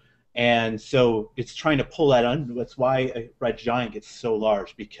core, and so it's trying to pull that under. That's why a red giant gets so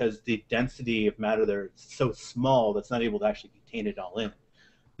large, because the density of matter there is so small that's not able to actually contain it all in.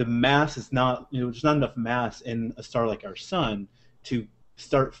 The mass is not, there's not enough mass in a star like our sun to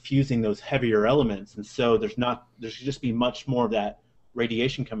start fusing those heavier elements, and so there should just be much more of that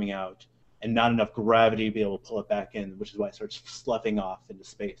radiation coming out, and not enough gravity to be able to pull it back in, which is why it starts sloughing off into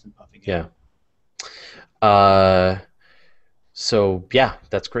space and puffing out. So yeah,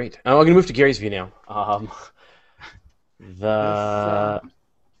 that's great. I'm going to move to Gary's view now.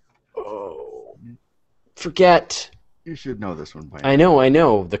 Forget. You should know this one by now. I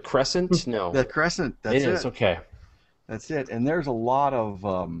know. The crescent? No. The crescent, that's it. It is, okay. That's it. And there's a lot of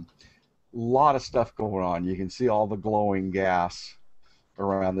stuff going on. You can see all the glowing gas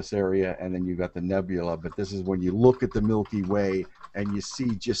around this area, and then you've got the nebula, but this is when you look at the Milky Way and you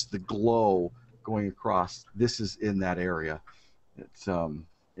see just the glow going across. This is in that area. It's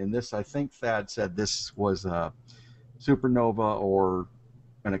in this, I think Thad said this was a supernova or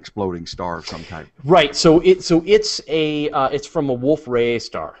an exploding star of some type. Right. So it's from a Wolf-Rayet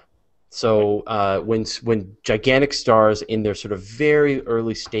star. So when gigantic stars in their sort of very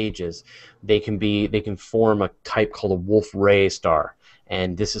early stages, they can form a type called a Wolf-Rayet star.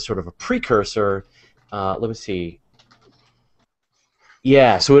 And this is sort of a precursor. Let me see.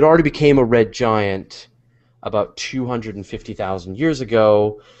 Yeah, so it already became a red giant about 250,000 years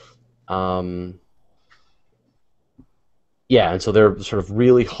ago. Yeah, and so they're sort of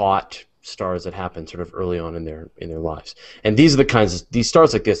really hot stars that happen sort of early on in their lives. And these are the kinds of these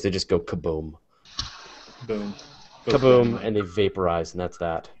stars like this. They just go kaboom, boom, kaboom, and they vaporize, and that's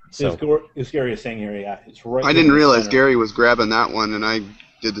that. So as Gary is saying here, yeah, it's right. I didn't realize Gary was grabbing that one, and I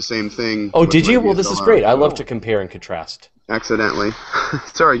did the same thing. Oh, did you? Well, this is great. I love to compare and contrast. Accidentally.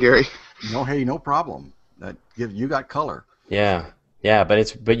 Sorry, Gary. No, hey, no problem. You got color. Yeah. Yeah,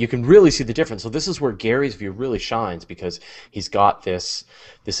 but you can really see the difference. So this is where Gary's view really shines, because he's got this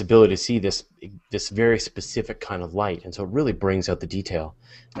ability to see this very specific kind of light, and so it really brings out the detail.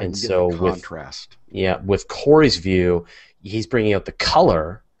 And so the contrast. with Corey's view, he's bringing out the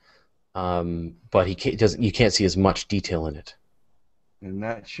color, but you can't see as much detail in it. And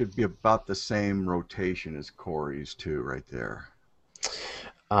that should be about the same rotation as Corey's too, right there.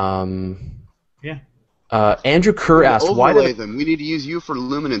 Yeah. Andrew Kerr asked, "Why do them? We need to use you for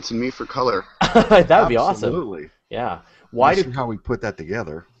luminance and me for color." That would be awesome. Absolutely. Yeah. How we put that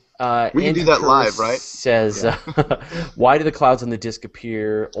together? We can do that live, right? Says, why do the clouds on the disk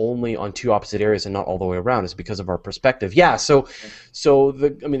appear only on two opposite areas and not all the way around? Is it because of our perspective? Yeah. So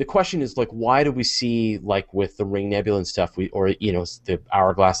the question is, like, why do we see, like with the Ring Nebula and stuff, or the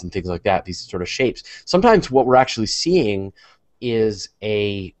hourglass and things like that, these sort of shapes? Sometimes what we're actually seeing is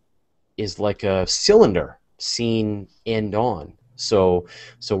like a cylinder seen end on. So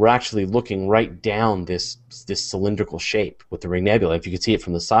we're actually looking right down this cylindrical shape with the Ring Nebula. If you could see it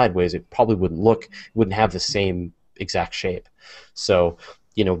from the sideways, it probably wouldn't have the same exact shape. So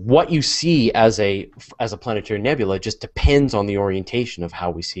what you see as a planetary nebula just depends on the orientation of how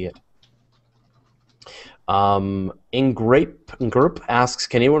we see it. Ingroup asks,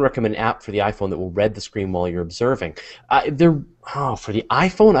 can anyone recommend an app for the iPhone that will read the screen while you're observing? For the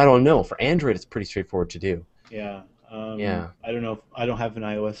iPhone, I don't know. For Android, it's pretty straightforward to do. Yeah. Yeah. I don't know. I don't have an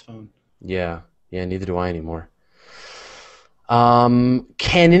iOS phone. Yeah. Yeah, neither do I anymore. Can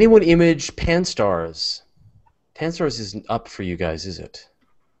anyone image pan-stars? Pan-stars isn't up for you guys, is it?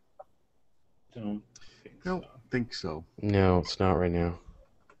 Don't think so. No, it's not right now.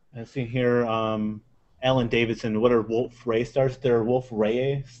 I see here, Alan Davidson, what are Wolf-Rayet stars? They're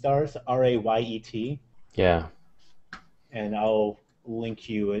Wolf-Rayet stars, R-A-Y-E-T. Yeah. And I'll link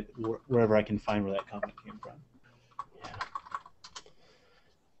you wherever I can find where that comment came from.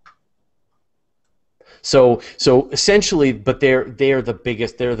 So essentially, but they're the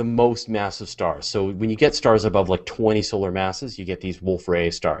biggest, they're the most massive stars. So when you get stars above like 20 solar masses, you get these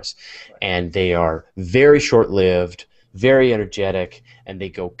Wolf-Rayet stars, and they are very short-lived, very energetic, and they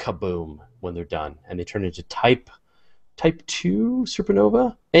go kaboom when they're done, and they turn into type 2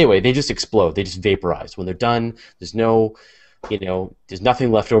 supernova. Anyway, they just explode. They just vaporize when they're done. There's no, there's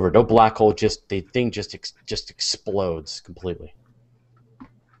nothing left over. No black hole. The thing just explodes completely.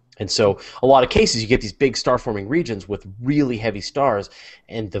 And so a lot of cases you get these big star-forming regions with really heavy stars,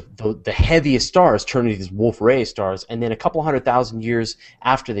 and the heaviest stars turn into these Wolf-Rayet stars, and then a couple 100,000 years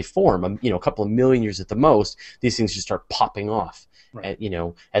after they form, a couple of million years at the most, these things just start popping off. Right.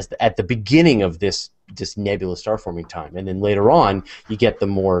 At the beginning of this nebula star-forming time, and then later on you get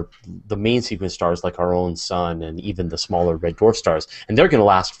the main sequence stars like our own sun and even the smaller red dwarf stars, and they're going to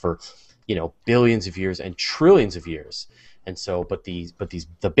last for billions of years and trillions of years. And so, but the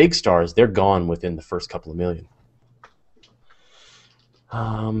big stars, they're gone within the first couple of million.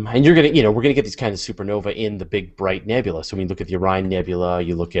 And we're gonna get these kinds of supernova in the big bright nebula. So when you look at the Orion Nebula,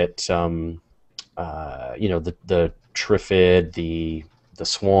 you look at the Trifid, the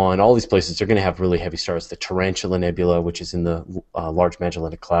Swan, all these places, they're gonna have really heavy stars. The Tarantula Nebula, which is in the Large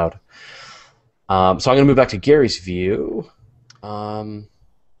Magellanic Cloud. So I'm gonna move back to Gary's view.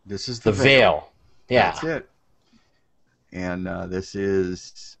 This is the veil. Yeah. That's it. And this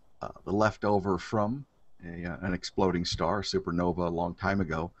is the leftover from an exploding star, supernova, a long time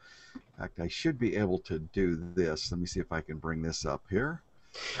ago. In fact, I should be able to do this. Let me see if I can bring this up here.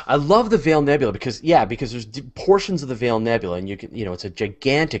 I love the Veil Nebula because there's portions of the Veil Nebula, and it's a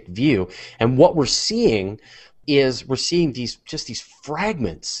gigantic view. And what we're seeing is these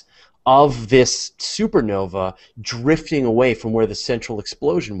fragments of this supernova drifting away from where the central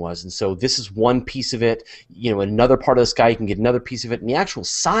explosion was. And so this is one piece of it. In another part of the sky you can get another piece of it, and the actual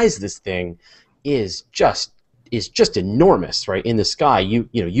size of this thing is just enormous, right? In the sky, you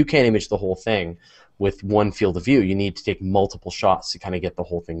can't image the whole thing with one field of view. You need to take multiple shots to kind of get the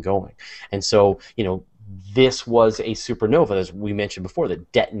whole thing going. And so, this was a supernova, as we mentioned before,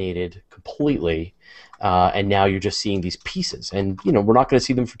 that detonated completely, and now you're just seeing these pieces. And we're not going to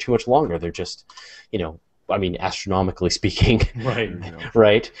see them for too much longer. They're just, astronomically speaking, right?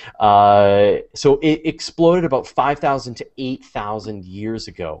 Right. So it exploded about 5,000 to 8,000 years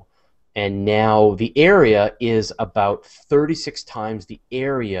ago, and now the area is about 36 times the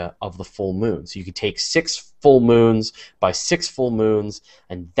area of the full moon. So you could take 6 full moons by 6 full moons,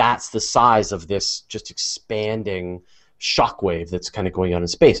 and that's the size of this just expanding shockwave that's kind of going on in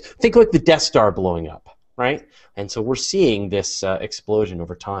space. Think like the Death Star blowing up, right? And so we're seeing this explosion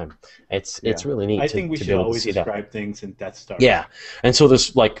over time. It's really neat I to, think we to should be able to always see that. describe things in Death Stars. Yeah, and so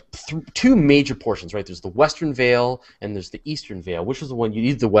there's like two major portions, right? There's the Western Veil and there's the Eastern Veil. Which is the one you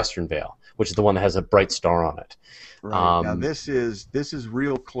need? The Western Veil, which is the one that has a bright star on it. Right. Now this is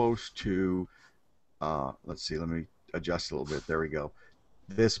real close to. Let's see. Let me adjust a little bit. There we go.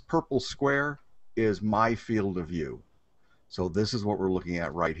 This purple square is my field of view. So this is what we're looking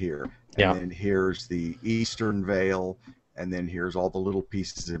at right here. And then here's the Eastern Veil, and then here's all the little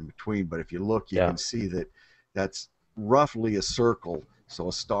pieces in between. But if you look, you can see that that's roughly a circle. So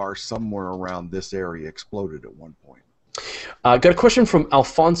a star somewhere around this area exploded at one point. Got a question from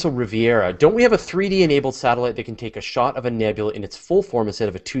Alfonso Riviera. Don't we have a 3D-enabled satellite that can take a shot of a nebula in its full form instead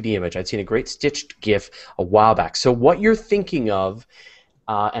of a 2D image? I'd seen a great stitched GIF a while back. So what you're thinking of,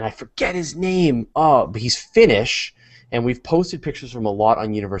 and I forget his name, but he's Finnish, and we've posted pictures from a lot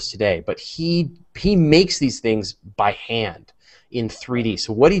on Universe Today, but he makes these things by hand in 3D.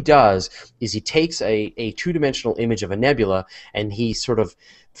 So what he does is he takes a two-dimensional image of a nebula and he sort of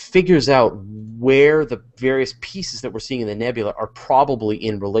figures out where the various pieces that we're seeing in the nebula are probably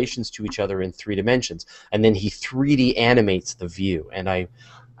in relations to each other in 3 dimensions, and then he 3D animates the view. And I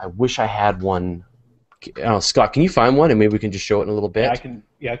wish I had one. Scott, can you find one and maybe we can just show it in a little bit?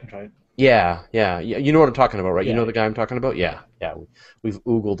 Yeah, I can try it. Yeah, you know what I'm talking about, right? You know the guy I'm talking about? Yeah. We've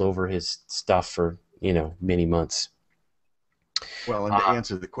oogled over his stuff for, many months. Well, and to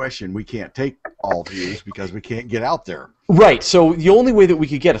answer the question, we can't take all views because we can't get out there. Right, so the only way that we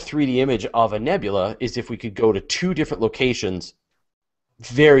could get a 3D image of a nebula is if we could go to 2 different locations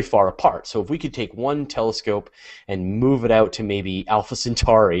very far apart. So if we could take one telescope and move it out to maybe Alpha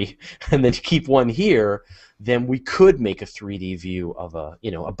Centauri and then keep one here, then we could make a 3D view of a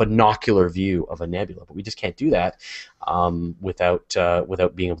binocular view of a nebula. But we just can't do that without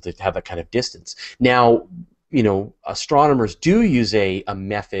being able to have that kind of distance. Now, astronomers do use a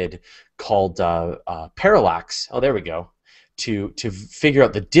method called parallax. Oh, there we go. To figure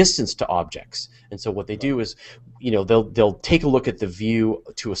out the distance to objects. And so what they do is, they'll take a look at the view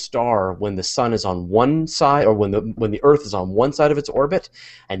to a star when the sun is on one side, or when the Earth is on one side of its orbit,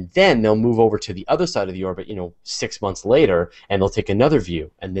 and then they'll move over to the other side of the orbit, 6 months later, and they'll take another view,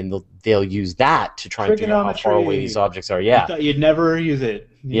 and then they'll use that to try and figure out how far away these objects are. Yeah. I thought you'd never use it.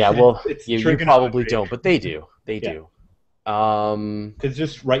 Yeah, well, you probably don't, but they do. They do. Because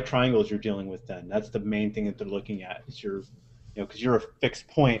just right triangles you're dealing with then. That's the main thing that they're looking at. Is because you're a fixed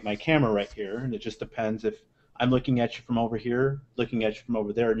point, my camera right here, and it just depends if I'm looking at you from over here, looking at you from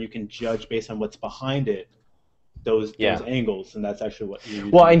over there, and you can judge based on what's behind it, those angles, and that's actually what you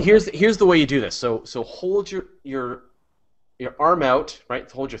use. Well, and here's the way you do this. So hold your arm out,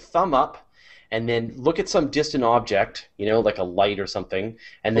 right? Hold your thumb up, and then look at some distant object, like a light or something,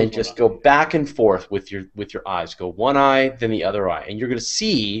 and then just go back and forth with your eyes. Go one eye, then the other eye, and you're going to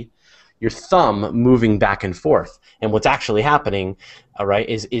see your thumb moving back and forth. And what's actually happening, all right,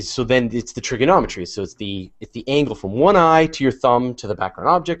 is so then it's the trigonometry. So it's the angle from one eye to your thumb to the background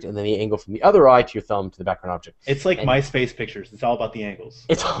object, and then the angle from the other eye to your thumb to the background object. It's like MySpace pictures. It's all about the angles.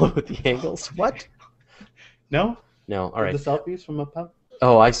 It's all about the angles. What? No? No. All right. The selfies from up top?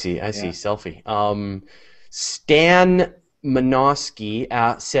 Oh, I see. Selfie. Stan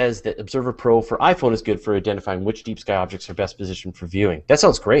Minoski says that Observer Pro for iPhone is good for identifying which deep sky objects are best positioned for viewing. That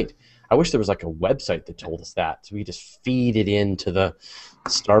sounds great. I wish there was like a website that told us that, so we could just feed it into the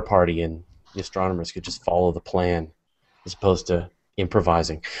star party and the astronomers could just follow the plan as opposed to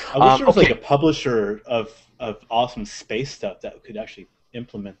improvising. I wish there was like a publisher of awesome space stuff that could actually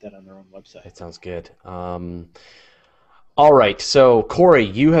implement that on their own website. That sounds good. All right, so Corey,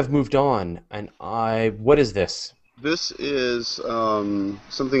 you have moved on, and what is this? This is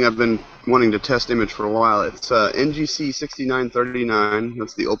something I've been wanting to test image for a while. It's NGC 6939.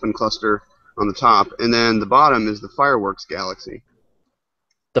 That's the open cluster on the top, and then the bottom is the Fireworks Galaxy.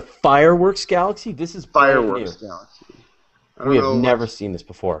 The Fireworks Galaxy? This is Fireworks Galaxy. We have never seen this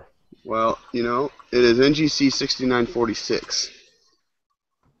before. Well, it is NGC 6946.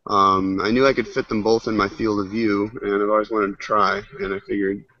 I knew I could fit them both in my field of view, and I've always wanted to try, and I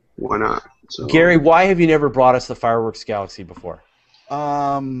figured, why not? So, Gary, why have you never brought us the Fireworks Galaxy before?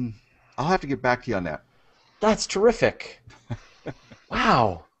 I'll have to get back to you on that. That's terrific.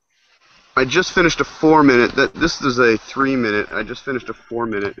 Wow. I just finished a 4-minute. This is a 3-minute. I just finished a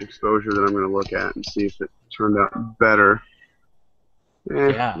 4-minute exposure that I'm going to look at and see if it turned out better.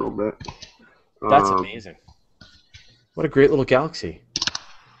 Yeah. A little bit. That's amazing. What a great little galaxy.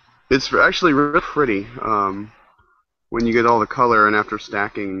 It's actually really pretty. When you get all the color and after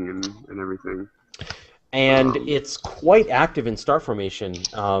stacking and everything. and it's quite active in star formation.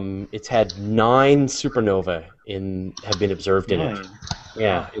 It's had 9 supernovae have been observed in it.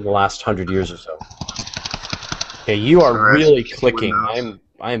 Yeah, in the last 100 years or so. Okay, you are Sorry, really I clicking. Windows.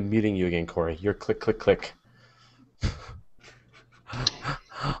 I'm muting you again, Corey. You're click, click, click.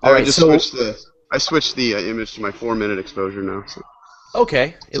 All right, I switched the image to my 4-minute exposure now. So okay,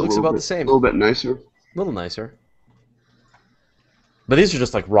 it it's looks about the a same. little bit nicer. A little nicer. But these are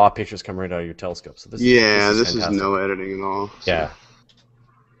just like raw pictures coming right out of your telescope. So this This is fantastic. no editing at all. So. Yeah.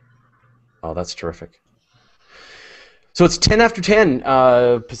 Oh, that's terrific. So it's 10 after 10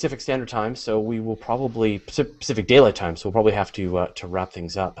 Pacific Standard Time, so we will probably Pacific Daylight Time, so we'll probably have to wrap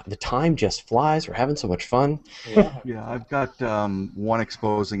things up. The time just flies. We're having so much fun. Yeah, I've got one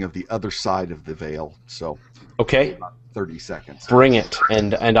exposing of the other side of the veil, so okay, about 30 seconds. Bring it,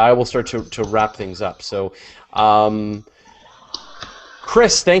 and I will start to wrap things up. So,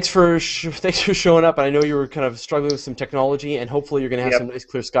 Chris, thanks for showing up. I know you were kind of struggling with some technology, and hopefully you're going to have some nice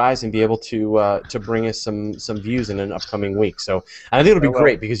clear skies and be able to bring us some views in an upcoming week. So, and I think it'll be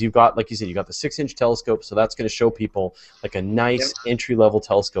great because you've got, like you said, you've got the 6-inch telescope, so that's going to show people like a nice entry-level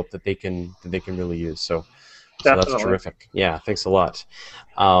telescope that they can really use. So that's terrific. Yeah, thanks a lot.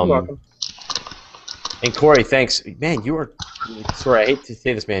 You're welcome. And Corey, thanks. Man, you are. Sorry, I hate to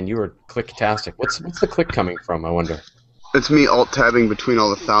say this, man. You are click-tastic. What's the click coming from? I wonder. It's me alt-tabbing between all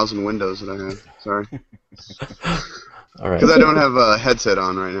the 1,000 windows that I have. Sorry. All right. Because I don't have a headset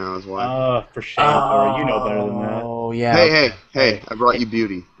on right now is why. Oh, for shame, Corey. You know better than that. Oh, yeah. Hey, I brought you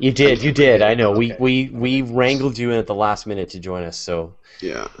beauty. You did. I know. Okay. We wrangled you in at the last minute to join us, so.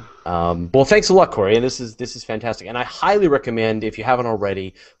 Yeah. Well, thanks a lot, Corey, and this is fantastic. And I highly recommend, if you haven't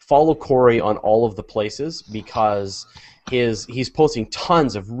already, follow Corey on all of the places because he's posting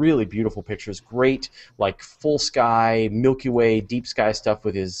tons of really beautiful pictures, great like full sky, Milky Way, deep sky stuff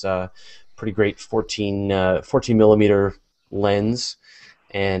with his pretty great 14 millimeter lens,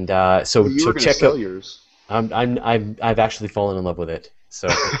 and so check out yours. I've actually fallen in love with it. So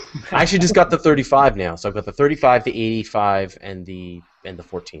I actually just got the 35 now. So I've got the 35, the 85, and the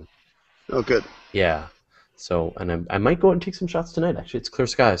 14. Oh, good. Yeah. So and I might go out and take some shots tonight. Actually, it's clear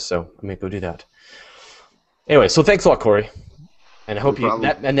skies, so I might go do that. Anyway, so thanks a lot, Corey, and I hope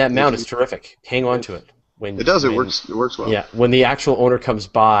that mount is terrific. Hang on to it. It does. It works well. Yeah. When the actual owner comes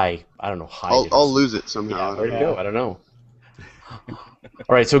by, I don't know. I'll lose it somehow. Yeah, where'd it go? I don't know.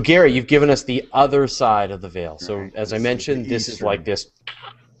 All right, so Gary, you've given us the other side of the veil. So as I mentioned, this is like this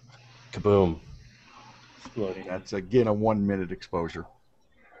kaboom. Exploding. That's again a 1-minute exposure.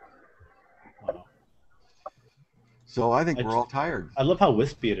 Wow. So I think we're all tired. I love how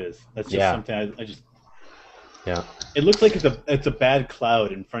wispy it is. That's just something I just. Yeah. It looks like it's a bad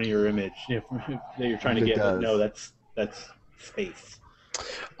cloud in front of your image that you're trying to get. But no, that's space.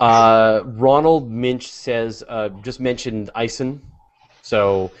 Ronald Minch says, just mentioned Ison.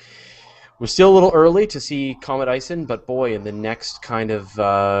 So we're still a little early to see Comet Ison, but boy, in the next kind of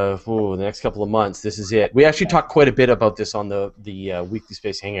the next couple of months, this is it. We actually talked quite a bit about this on the Weekly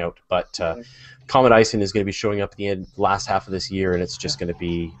Space Hangout, but Comet Ison is going to be showing up at the last half of this year, and it's just going to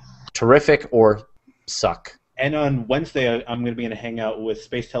be terrific or suck. And on Wednesday, I'm going to be in a hangout with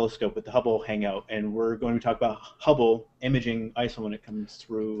Space Telescope with the Hubble Hangout, and we're going to talk about Hubble imaging ISO when it comes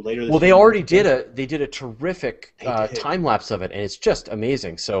through later this year. Well, they already did a terrific time lapse of it, and it's just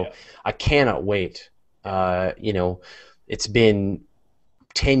amazing. So I cannot wait. It's been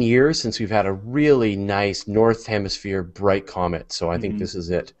 10 years since we've had a really nice North Hemisphere bright comet, so I think this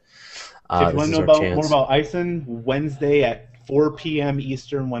is it. So if you want to know more about ISON, Wednesday at 4 p.m.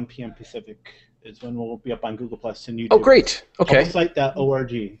 Eastern, 1 p.m. Pacific is when we'll be up on Google Plus and YouTube. Oh, great. Okay.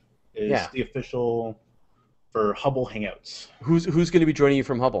 HubbleSite.org is the official for Hubble Hangouts. Who's going to be joining you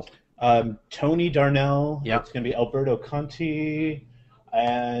from Hubble? Tony Darnell. Yeah. It's going to be Alberto Conti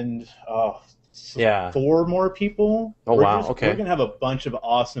and 4 more people. Oh, wow. Okay. We're going to have a bunch of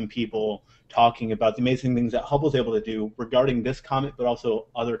awesome people talking about the amazing things that Hubble's able to do regarding this comet, but also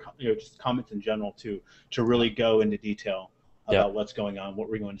other just comets in general to really go into detail about what's going on, what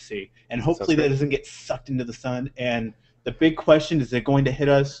we're going to see. And hopefully that doesn't get sucked into the sun. And the big question, is it going to hit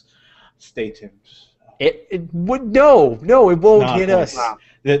us? Stay tuned. It would no, it won't hit us.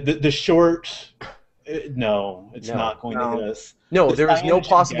 The short, no, it's not going to hit us. No, there is no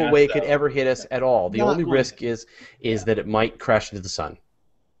possible way it could ever hit us at all. The only risk is that it might crash into the sun.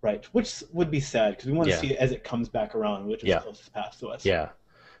 Right, which would be sad because we want to see it as it comes back around, which is closest path to us. Yeah,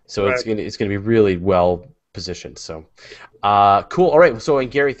 so it's gonna be really well positioned. So, cool. All right. So, and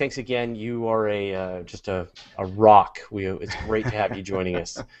Gary, thanks again. You are just a rock. It's great to have you joining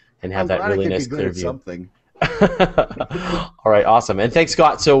us and have that really nice clear view. Something. All right, awesome, and thanks,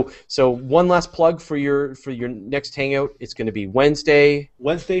 Scott. So one last plug for your next hangout. It's going to be Wednesday,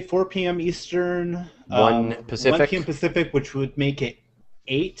 4 p.m. Eastern, 1 Pacific. 1 p.m. Pacific, which would make it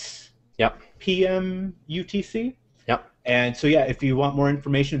 8 Yep. p.m. UTC. Yep. And so, yeah, if you want more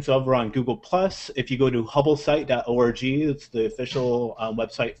information, it's over on Google+. If you go to hubblesite.org, it's the official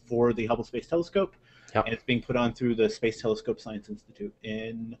website for the Hubble Space Telescope. Yep. And it's being put on through the Space Telescope Science Institute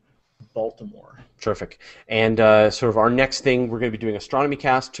in Baltimore. Terrific. And sort of our next thing, we're going to be doing Astronomy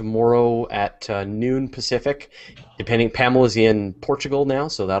Cast tomorrow at noon Pacific. Depending, Pamela's in Portugal now,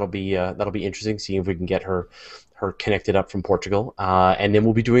 so that'll be interesting. Seeing if we can get her connected up from Portugal. And then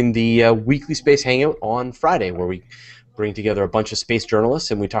we'll be doing the weekly Space Hangout on Friday, where we bring together a bunch of space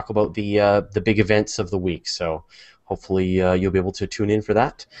journalists and we talk about the big events of the week. So hopefully you'll be able to tune in for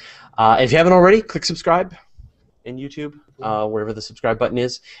that. If you haven't already, click subscribe in YouTube, wherever the subscribe button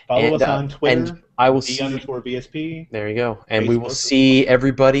is. Follow us on Twitter, and I will see _BSP. There you go. And Facebook. we will see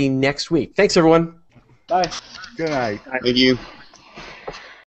everybody next week. Thanks, everyone. Bye. Good night. Thank you.